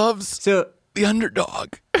true. loves So the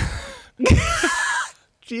underdog.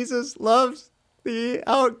 Jesus loves The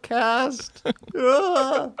outcast.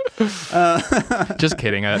 Just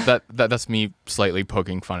kidding. That's me slightly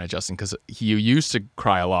poking fun at Justin because you used to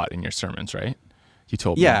cry a lot in your sermons, right? You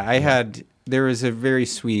told me. Yeah, there was a very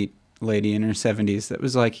sweet lady in her 70s that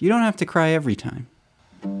was like, you don't have to cry every time.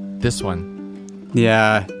 This one.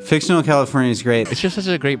 Yeah, Fictional California is great. It's just such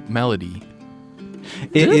a great melody.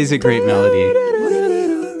 It is a great melody.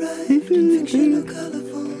 Fictional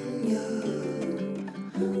California.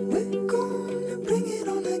 We're gonna bring it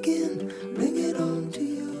on again. Bring it on to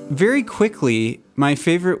you. Very quickly, my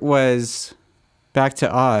favorite was Back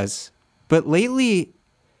to Oz. But lately,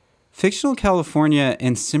 Fictional California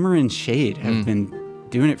and Simmer and Shade have been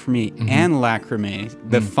doing it for me. And Lacrimae.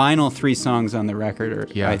 The final 3 songs on the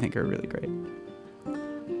record I think are really great.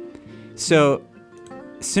 So,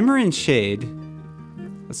 Simmer and Shade,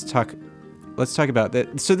 let's talk about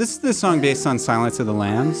that. So this is the song based on Silence of the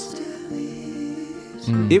Lambs.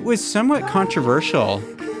 It was somewhat controversial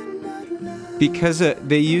because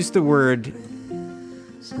they used the word,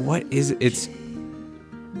 what is it? It's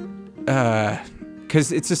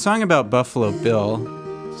because it's a song about Buffalo Bill,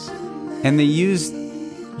 and they used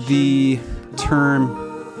the term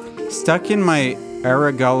stuck in my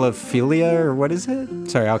aragallophilia, or what is it?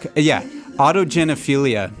 Sorry,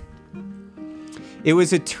 autogenophilia. It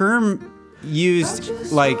was a term used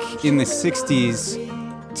like in the 60s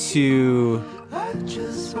to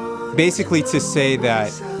basically to say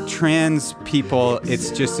that trans people,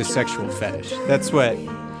 it's just a sexual fetish. That's what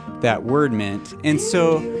that word meant. And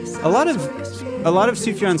so a lot of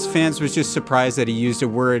Sufjan's fans was just surprised that he used a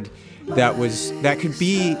word that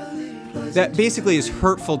basically is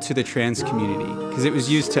hurtful to the trans community because it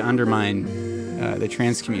was used to undermine the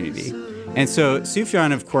trans community. And so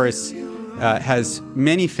Sufjan, of course, has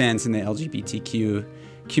many fans in the LGBTQ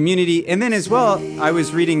community. And then as well, I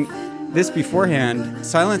was reading this beforehand,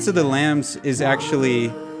 Silence of the Lambs is actually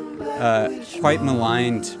quite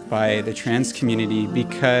maligned by the trans community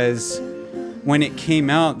because when it came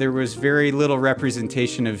out, there was very little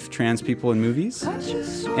representation of trans people in movies.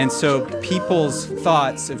 And so people's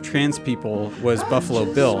thoughts of trans people was Buffalo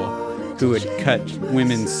Bill, who would cut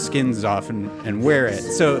women's skins off and wear it.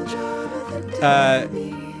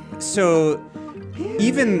 So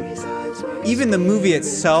even the movie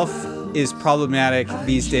itself is problematic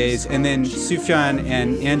these days. And then Sufjan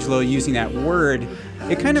and Angelo using that word,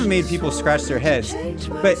 it kind of made people scratch their heads.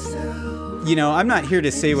 But I'm not here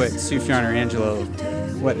to say what Sufjan or Angelo,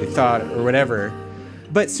 what they thought or whatever.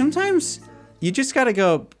 But sometimes you just got to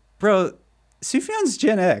go, bro, Sufjan's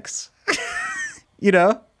Gen X.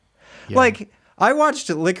 Yeah. Like, I watched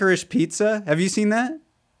Licorice Pizza. Have you seen that?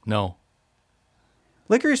 No.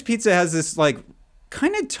 Licorice Pizza has this, like,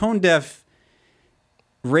 kind of tone-deaf,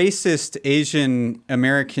 racist Asian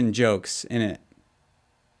American jokes in it.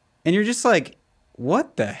 And you're just like,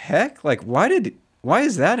 what the heck? Like, why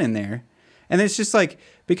is that in there? And it's just like,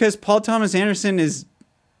 because Paul Thomas Anderson is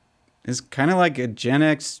kind of like a Gen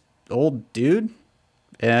X old dude.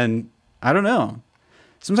 And I don't know.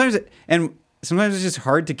 Sometimes it's just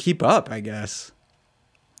hard to keep up, I guess.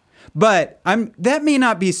 But that may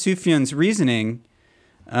not be Sufjan's reasoning.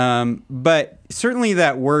 But certainly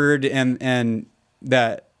that word and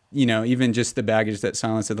that, even just the baggage that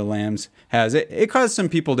Silence of the Lambs has, it caused some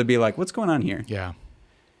people to be like, what's going on here? Yeah.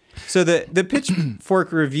 So the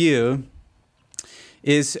Pitchfork review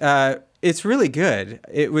is, it's really good.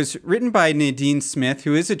 It was written by Nadine Smith,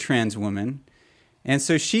 who is a trans woman. And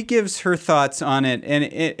so she gives her thoughts on it,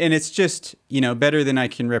 and it's just, better than I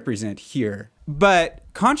can represent here. But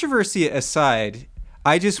controversy aside,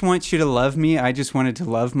 I just want you to love me. I just wanted to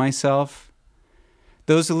love myself.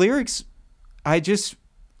 Those lyrics, I just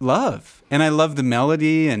love. And I love the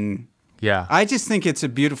melody. And Yeah. I just think it's a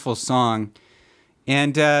beautiful song.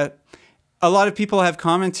 And a lot of people have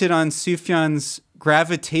commented on Sufjan's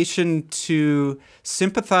gravitation to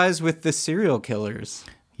sympathize with the serial killers.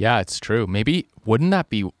 Yeah, it's true. Maybe, wouldn't that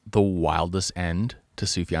be the wildest end to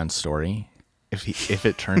Sufjan's story if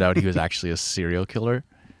it turned out he was actually a serial killer?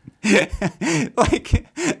 The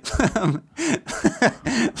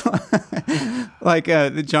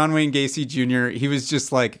John Wayne Gacy Jr., he was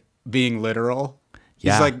just like being literal.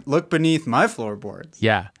 Yeah. He's like, look beneath my floorboards.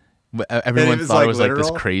 Yeah. Everyone was, thought like, it was like this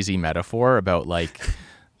literal? crazy metaphor about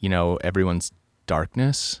everyone's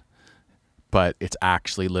darkness, but it's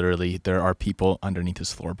actually literally there are people underneath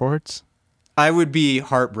his floorboards. I would be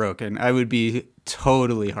heartbroken. I would be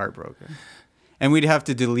totally heartbroken. And we'd have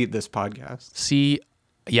to delete this podcast. See,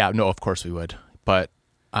 yeah, no, of course we would. But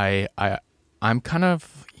I'm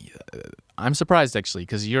surprised actually,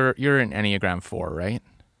 because you're an Enneagram 4, right?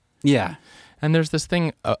 Yeah. And there's this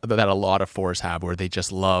thing that a lot of fours have where they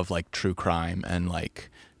just love like true crime and like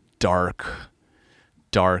dark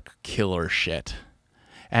killer shit.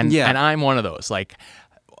 And I'm one of those. Like,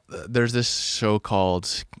 there's this show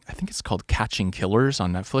called, I think it's called Catching Killers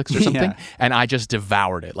on Netflix or something. And I just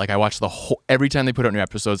devoured it. Like, I watched every time they put out new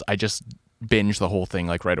episodes, I just binge the whole thing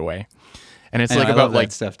like right away. And it's like about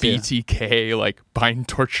like stuff BTK, like bind,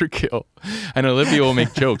 torture, kill. And Olivia will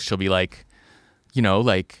make jokes. She'll be like, you know,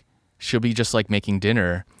 like she'll be just like making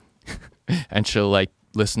dinner and she'll like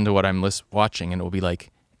listen to what I'm watching and it will be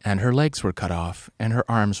like, and her legs were cut off and her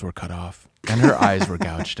arms were cut off and her eyes were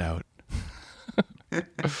gouged out.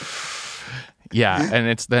 Yeah.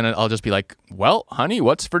 And then I'll just be like, well, honey,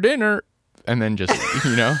 what's for dinner? And then just,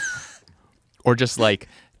 you know, or just like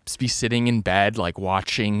be sitting in bed, like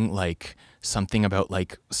watching like something about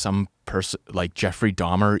like some person like Jeffrey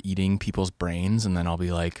Dahmer eating people's brains, and then I'll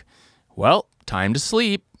be like, well, time to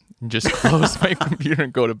sleep. Just close my computer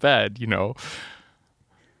and go to bed, you know.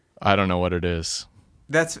 I don't know what it is.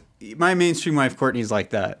 That's my mainstream wife, Courtney's like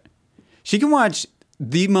that. She can watch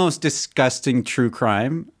the most disgusting true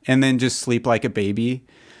crime and then just sleep like a baby.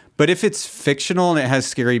 But if it's fictional and it has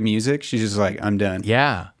scary music, she's just like, I'm done.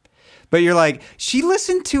 Yeah. But you're like, she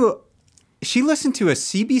listened to a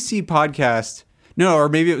CBC podcast. No, or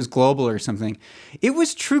maybe it was Global or something. It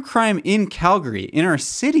was true crime in Calgary, in our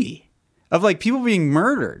city, of like people being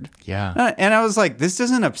murdered. Yeah. And I was like, this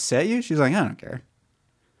doesn't upset you? She's like, I don't care.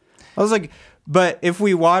 I was like, but if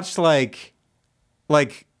we watched like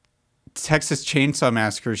Texas Chainsaw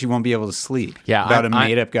Massacre, she won't be able to sleep. Yeah, about a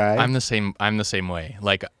made-up guy. I'm the same way.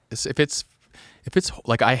 Like if it's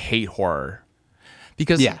like, I hate horror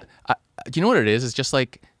because do you know what it is? It's just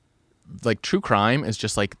like true crime is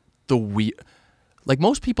just like like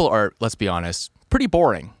most people are, let's be honest, pretty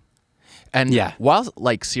boring. And while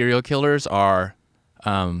like serial killers are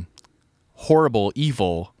horrible,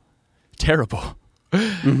 evil, terrible,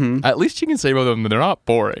 at least you can say about them that they're not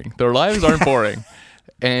boring. Their lives aren't boring.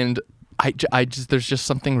 And I just, there's just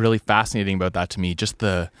something really fascinating about that to me. Just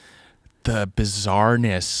the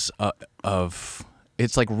bizarreness of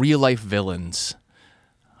it's like real life villains.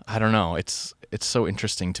 I don't know. It's so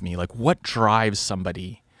interesting to me. Like, what drives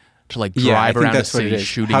somebody to like drive around a city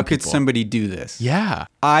shooting How could people? somebody do this? Yeah.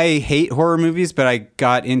 I hate horror movies, but I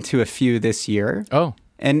got into a few this year. Oh.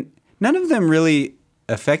 And none of them really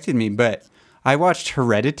affected me, but I watched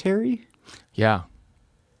Hereditary. Yeah.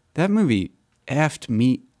 That movie effed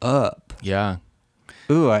me up. Yeah.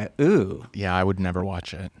 Ooh. Yeah, I would never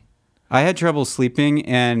watch it. I had trouble sleeping,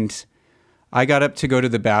 and I got up to go to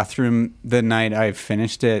the bathroom the night I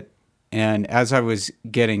finished it. And as I was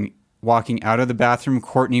walking out of the bathroom,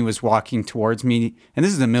 Courtney was walking towards me. And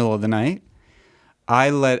this is the middle of the night. I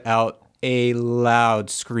let out a loud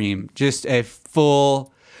scream, just a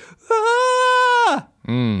full, ah!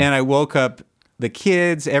 And I woke up the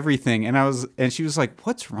kids, everything. And she was like,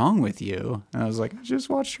 what's wrong with you? And I was like, I just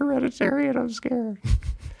watched Hereditary and I'm scared.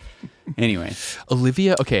 Anyway.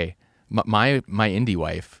 Olivia, okay, my indie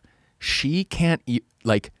wife, she can't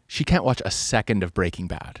she can't watch a second of Breaking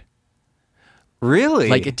Bad. Really?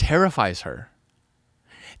 Like, it terrifies her.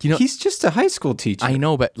 You know, he's just a high school teacher. I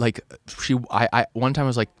know, but like I one time I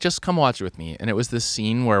was like, just come watch it with me. And it was this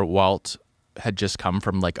scene where Walt had just come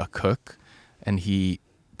from like a cook, and he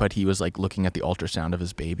was like looking at the ultrasound of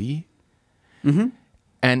his baby. Mm-hmm.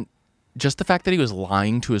 And just the fact that he was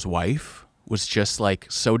lying to his wife was just like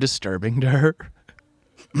so disturbing to her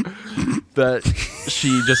that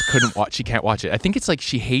she just couldn't watch. She can't watch it. I think it's like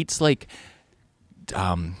she hates like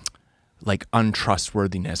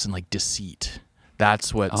untrustworthiness and like deceit.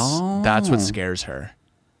 That's what scares her.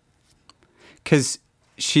 'Cause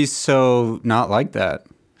she's so not like that.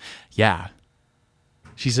 Yeah.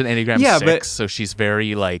 She's an Enneagram 6, so she's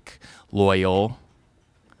very like loyal.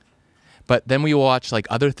 But then we watch like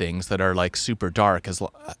other things that are like super dark. As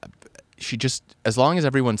long as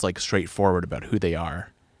everyone's like straightforward about who they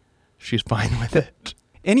are, she's fine with it.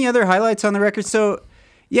 Any other highlights on the record? So,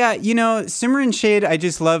 yeah, you know, Simmer and Shade, I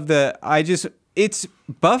just love it's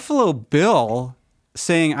Buffalo Bill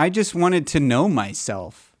saying, I just wanted to know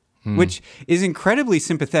myself, which is incredibly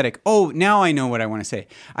sympathetic. Oh, now I know what I want to say.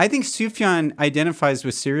 I think Sufjan identifies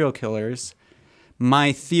with serial killers.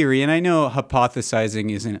 My theory, and I know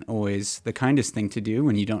hypothesizing isn't always the kindest thing to do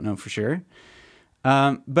when you don't know for sure.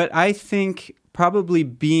 But I think probably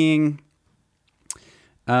being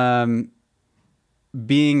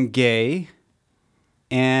gay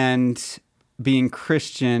and being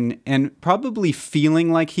Christian and probably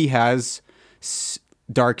feeling like he has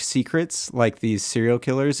dark secrets like these serial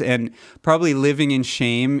killers and probably living in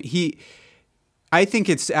shame. I think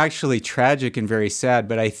it's actually tragic and very sad,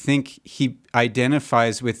 but I think he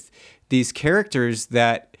identifies with these characters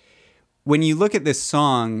that when you look at this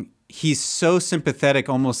song, he's so sympathetic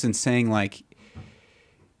almost in saying like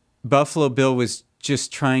Buffalo Bill was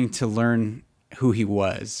just trying to learn who he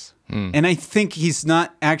was. And I think he's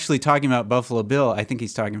not actually talking about Buffalo Bill. I think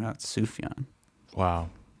he's talking about Sufjan. Wow.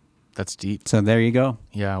 That's deep. So there you go.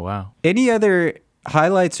 Yeah, wow. Any other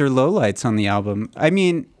highlights or lowlights on the album? I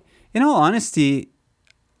mean, in all honesty,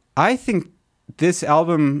 I think this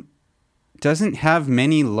album doesn't have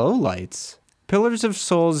many lowlights. Pillars of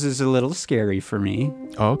Souls is a little scary for me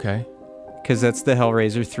Oh, okay. because that's the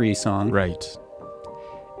Hellraiser 3 song. Right.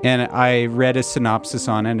 And I read a synopsis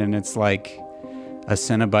on it, and it's like a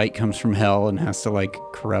Cenobite comes from hell and has to like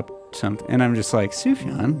corrupt something. And I'm just like,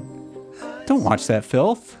 Sufjan, don't watch that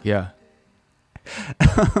filth. Yeah.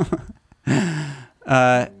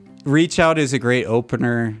 Reach Out is a great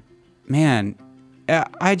opener. Man,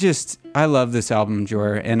 I love this album,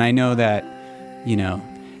 Jor. And I know that, you know,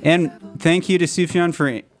 and thank you to Sufjan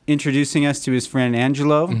for introducing us to his friend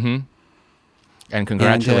Angelo. Mm-hmm. And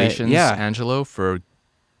congratulations, yeah. Angelo, for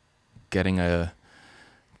getting a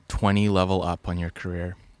 20 level up on your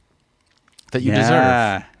career that you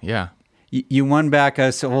deserve. Yeah. You won back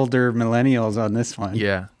us older millennials on this one.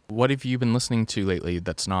 Yeah. What have you been listening to lately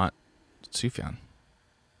that's not Sufjan?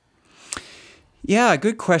 Yeah,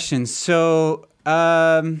 good question. So,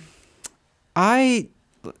 I'm not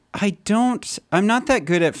that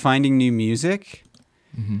good at finding new music.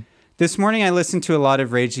 Mm-hmm. This morning I listened to a lot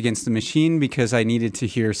of Rage Against the Machine because I needed to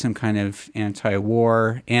hear some kind of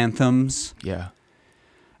anti-war anthems. Yeah.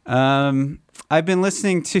 I've been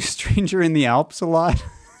listening to Stranger in the Alps a lot,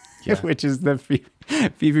 Yeah. which is the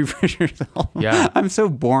Phoebe Bridgers album. Yeah. I'm so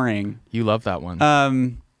boring. You love that one.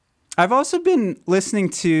 I've also been listening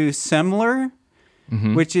to Semler,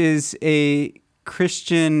 Mm-hmm. which is a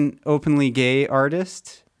Christian openly gay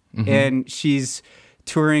artist, Mm-hmm. and she's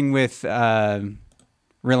touring with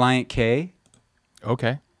Reliant K.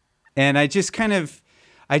 Okay. And I just kind of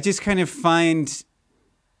find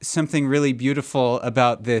something really beautiful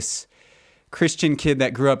about this Christian kid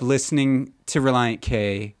that grew up listening to Reliant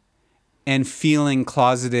K and feeling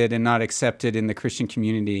closeted and not accepted in the Christian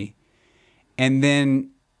community. And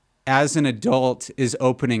then as an adult is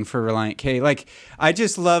opening for Reliant K. Like, I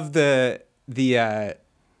just love the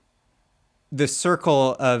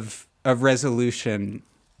circle of resolution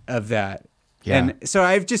of that. Yeah. And so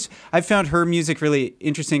I've found her music really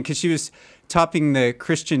interesting because she was topping the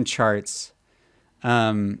Christian charts,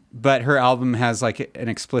 but her album has like an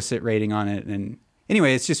explicit rating on it. And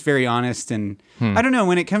anyway, it's just very honest. And I don't know,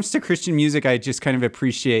 when it comes to Christian music, I just kind of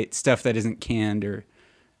appreciate stuff that isn't canned or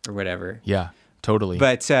whatever. Yeah, totally.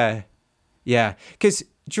 But yeah, because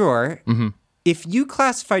Jor, Mm-hmm. if you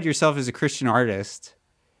classified yourself as a Christian artist,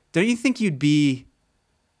 don't you think you'd be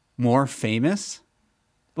more famous?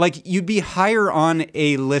 Like, you'd be higher on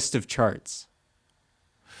a list of charts.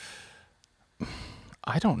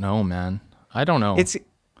 I don't know, man. I don't know.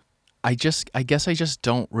 I guess I just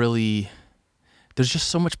don't really. There's just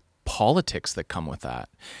so much politics that come with that.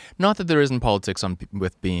 Not that there isn't politics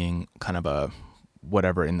with being kind of a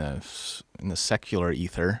whatever in the secular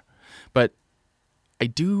ether, but I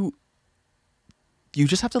do. You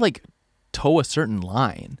just have to like toe a certain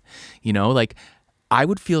line, you know. Like, I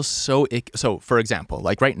would feel so. So, for example,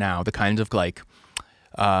 like right now, the kinds of like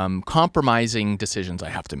compromising decisions I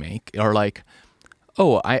have to make are like,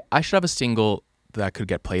 oh, I should have a single that could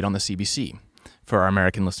get played on the CBC. For our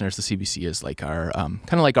American listeners, the CBC is like our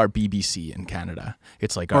kind of like our BBC in Canada.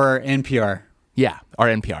 It's like Or NPR. Yeah, our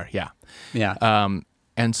NPR. Yeah. Yeah.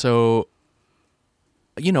 And so,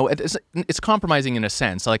 you know, it's compromising in a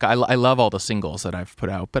sense. Like I love all the singles that I've put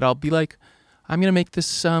out, but I'll be like, I'm gonna make this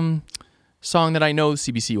song that I know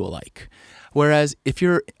CBC will like. Whereas if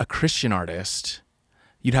you're a Christian artist,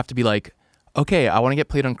 you'd have to be like, okay, I want to get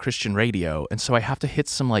played on Christian radio, and so I have to hit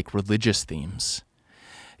some like religious themes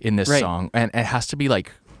in this song, and it has to be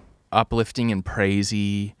like uplifting and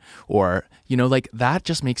praisey, or you know, like that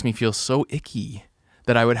just makes me feel so icky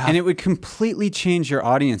that I would have. And it would completely change your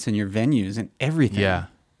audience and your venues and everything. Yeah.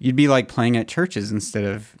 You'd be like playing at churches instead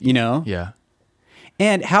of, you know? Yeah.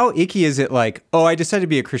 And how icky is it like, oh, I decided to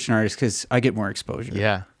be a Christian artist because I get more exposure.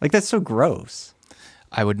 Yeah. Like, that's so gross.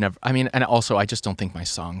 I would never. I mean, and also, I just don't think my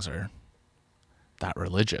songs are that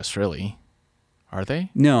religious, really. Are they?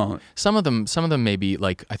 No. Some of them maybe,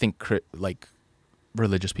 like, I think like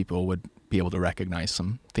religious people would be able to recognize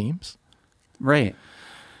some themes. Right.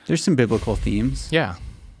 There's some biblical themes. Yeah.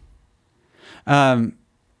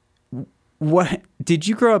 What did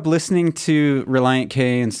you grow up listening to Reliant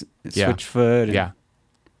K and Switchfoot? Yeah.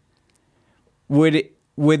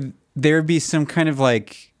 would there be some kind of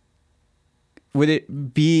like, would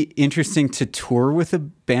it be interesting to tour with a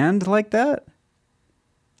band like that?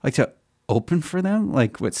 Like to open for them?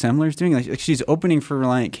 Like what Semler's doing? Like she's opening for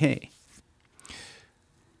Relient K.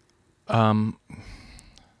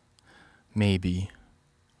 Maybe.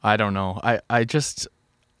 I don't know. I would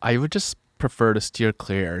just prefer to steer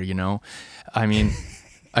clear, you know? I mean,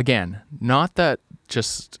 again, not that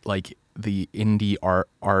just like the indie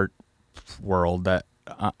art world that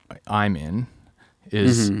I'm in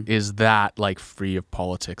is that like free of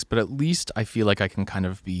politics, but at least I feel like I can kind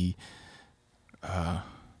of be I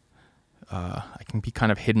can be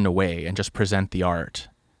kind of hidden away and just present the art.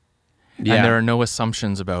 Yeah. And there are no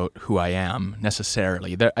assumptions about who I am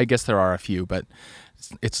necessarily. I guess there are a few, but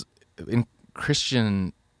it's in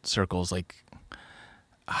Christian circles, like,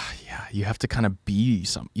 you have to kind of be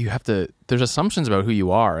there's assumptions about who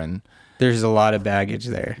you are, and there's a lot of baggage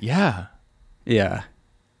there. Yeah. Yeah.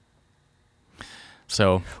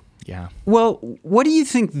 So, yeah. Well, what do you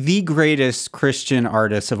think the greatest Christian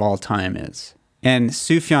artist of all time is? And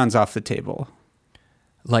Sufjan's off the table.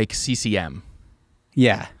 Like CCM.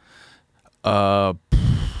 Yeah. I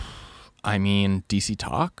mean, DC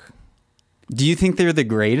Talk. Do you think they're the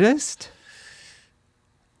greatest?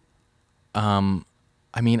 I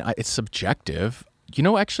mean, it's subjective. You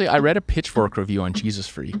know, actually, I read a Pitchfork review on Jesus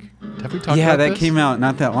Freak. Have we talked about this? Yeah, that came out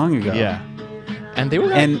not that long ago. Yeah. And they were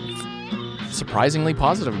surprisingly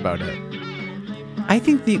positive about it. I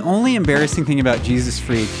think the only embarrassing thing about Jesus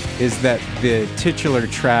Freak is that the titular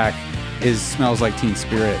track is Smells Like Teen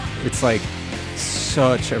Spirit. It's like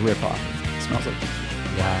such a ripoff. Smells Like Teen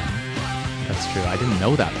Spirit. Yeah, that's true. I didn't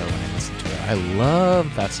know that though when I listened to it. I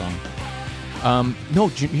love that song. No,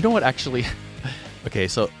 you know what actually? Okay,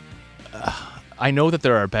 so I know that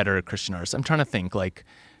there are better Christian artists. I'm trying to think like,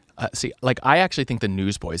 I actually think the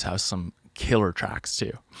Newsboys have some killer tracks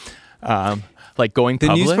too. Like Going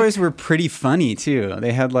Public. The Newsboys were pretty funny too.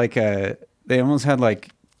 They had they almost had like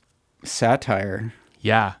satire.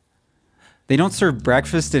 Yeah. They Don't Serve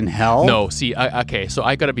Breakfast in Hell? No, see, okay, so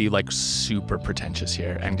I gotta be like super pretentious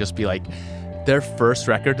here and just be like, their first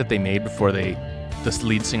record that they made before this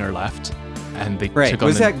lead singer left, and they took on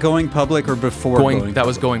was that Going Public or before Going Public? That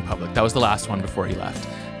was Going Public. That was the last one before he left.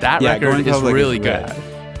 That record is really good.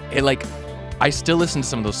 It like, I still listen to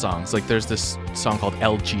some of those songs. Like there's this song called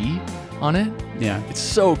LG on it. Yeah. It's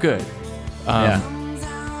so good.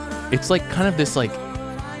 It's like kind of this like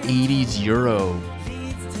 80s Euro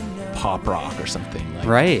pop rock or something. Like,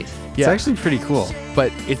 right. It's actually pretty cool.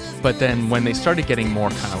 But then when they started getting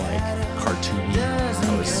more kind of like cartoony,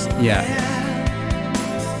 that was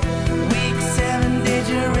Week 7, did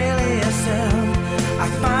you really assume I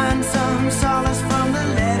find some solace from the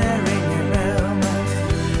letter in your room?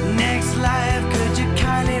 Next life, could you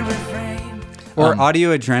kindly refrain? Or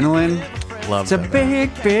Audio Adrenaline. Love It's a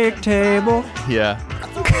big table. Yeah.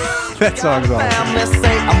 That song's awesome. Family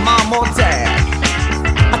say I'm mom or dad.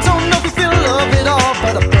 I don't know if you feel love at all,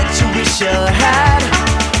 but I bet you wish you had.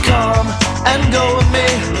 Come and go with me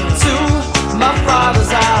to my father's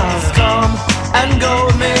house. Come and go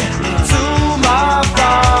with me to my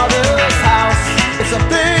father's house. It's a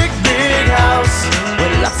big house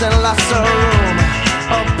with lots and lots of room.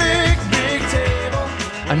 A big table.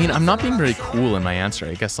 I mean, I'm not being very cool in my answer.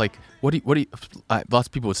 I guess like, what do you lots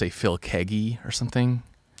of people would say Phil Keaggy or something.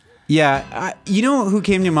 Yeah, you know who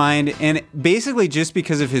came to mind? And basically just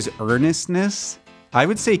because of his earnestness, I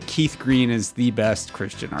would say Keith Green is the best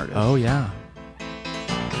Christian artist. Oh, yeah.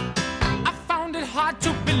 I found it hard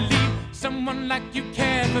to believe someone like you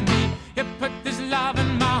cared for me. You put this love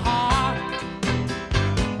in my heart.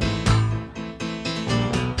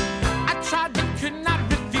 I tried but could not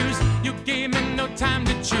refuse. You gave me no time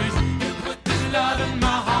to choose. You put this love in my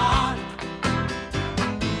heart.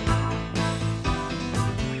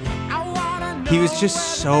 He was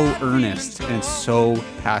just so earnest and so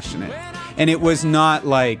passionate. And it was not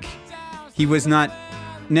like, he was not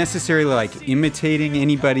necessarily like imitating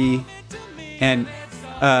anybody. And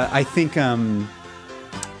I think Bob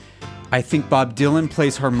Dylan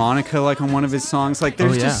plays harmonica like on one of his songs. Like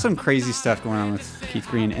there's just some crazy stuff going on with Keith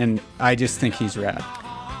Green, and I just think he's rad.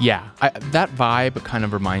 Yeah, that vibe kind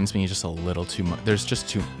of reminds me just a little too much.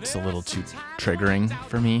 It's a little too triggering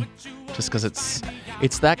for me, just because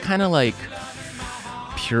it's that kind of like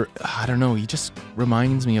pure. I don't know. He just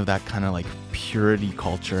reminds me of that kind of like purity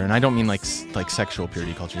culture, and I don't mean like sexual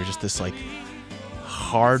purity culture. Just this like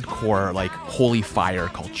hardcore like holy fire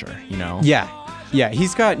culture, you know? Yeah.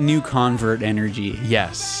 He's got new convert energy.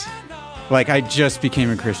 Yes. Like I just became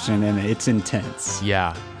a Christian, and it's intense.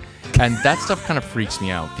 Yeah. And that stuff kind of freaks me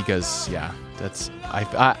out because, yeah, that's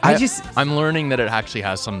I'm learning that it actually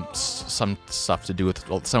has some stuff to do with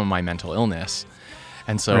some of my mental illness,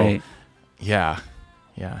 and so Right. yeah.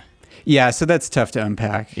 So that's tough to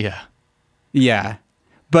unpack. Yeah. Yeah.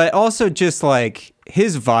 But also just like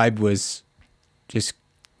his vibe was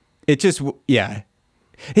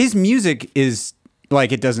his music is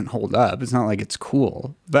like, it doesn't hold up. It's not like it's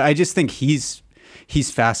cool, but I just think he's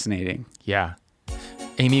fascinating. Yeah.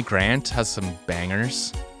 Amy Grant has some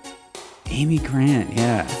bangers. Amy Grant.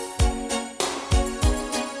 Yeah.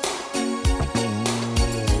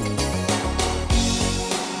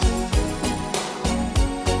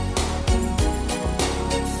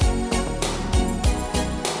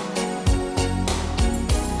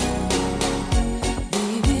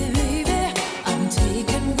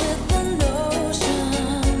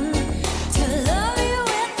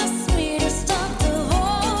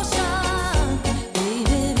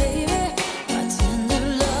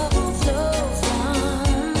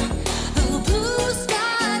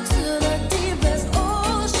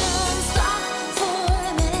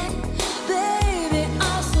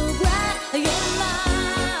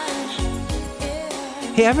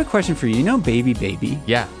 Hey, I have a question for you. You know Baby Baby?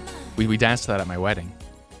 Yeah. We danced to that at my wedding.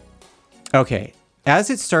 Okay. As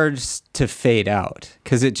it starts to fade out,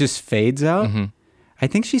 because it just fades out, I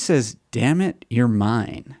think she says, "Damn it, you're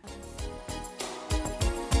mine."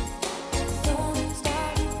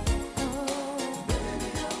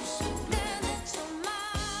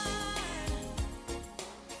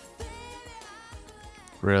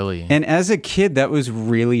 Really? And as a kid, that was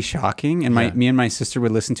really shocking. And Yeah. me and my sister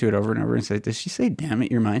would listen to it over and over and say, "Does she say, 'Damn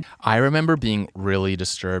it, you're mine'?" I remember being really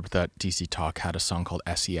disturbed that DC Talk had a song called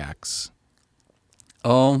SEX.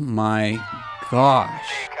 Oh my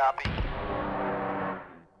gosh. Copy.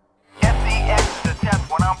 SEX is the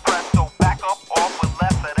test when I'm pressed, so back up off with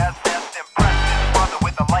less of that zest. Impress this brother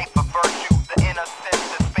with a life of virtue. The innocence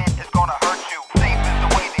that's spent is gonna hurt you. Safe is the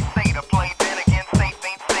way they say to play. Then again, safe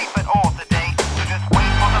ain't safe at all today. So just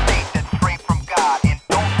wait for the bait that's straight from God. And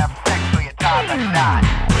don't have sex or your time to die.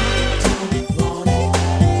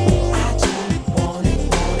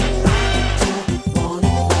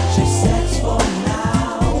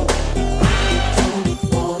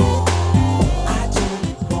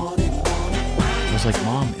 I was like,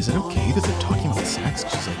 Mom, is it okay that they're talking about sex?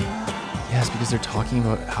 She's like, yes, because they're talking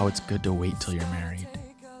about how it's good to wait till you're married.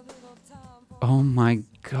 Oh my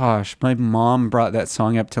gosh. My mom brought that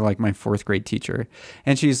song up to like my 4th grade teacher.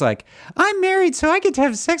 And she's like, "I'm married, so I get to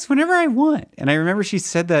have sex whenever I want." And I remember she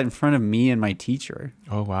said that in front of me and my teacher.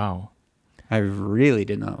 Oh, wow. I really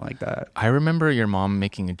did not like that. I remember your mom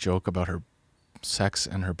making a joke about her sex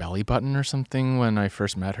and her belly button or something when I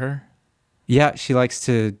first met her. Yeah, she likes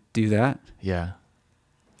to do that. Yeah.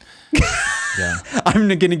 Yeah. I'm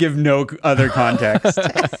going to give no other context.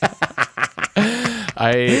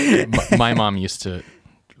 My mom used to,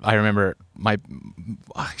 I remember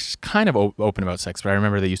she's kind of open about sex, but I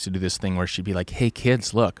remember they used to do this thing where she'd be like, "Hey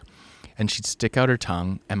kids, look." And she'd stick out her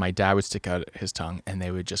tongue and my dad would stick out his tongue and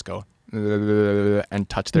they would just go and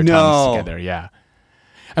touch their tongues together. Yeah.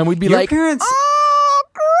 And we'd be Your like, parents. "Oh,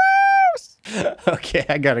 gross." Okay,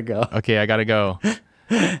 I got to go. Okay, I gotta go.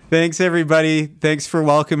 Thanks, everybody. Thanks for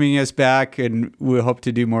welcoming us back. And we hope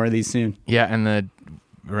to do more of these soon. Yeah, and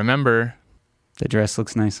remember, The dress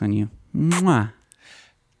looks nice on you. Mwah.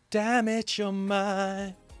 Damn it, you're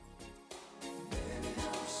mine.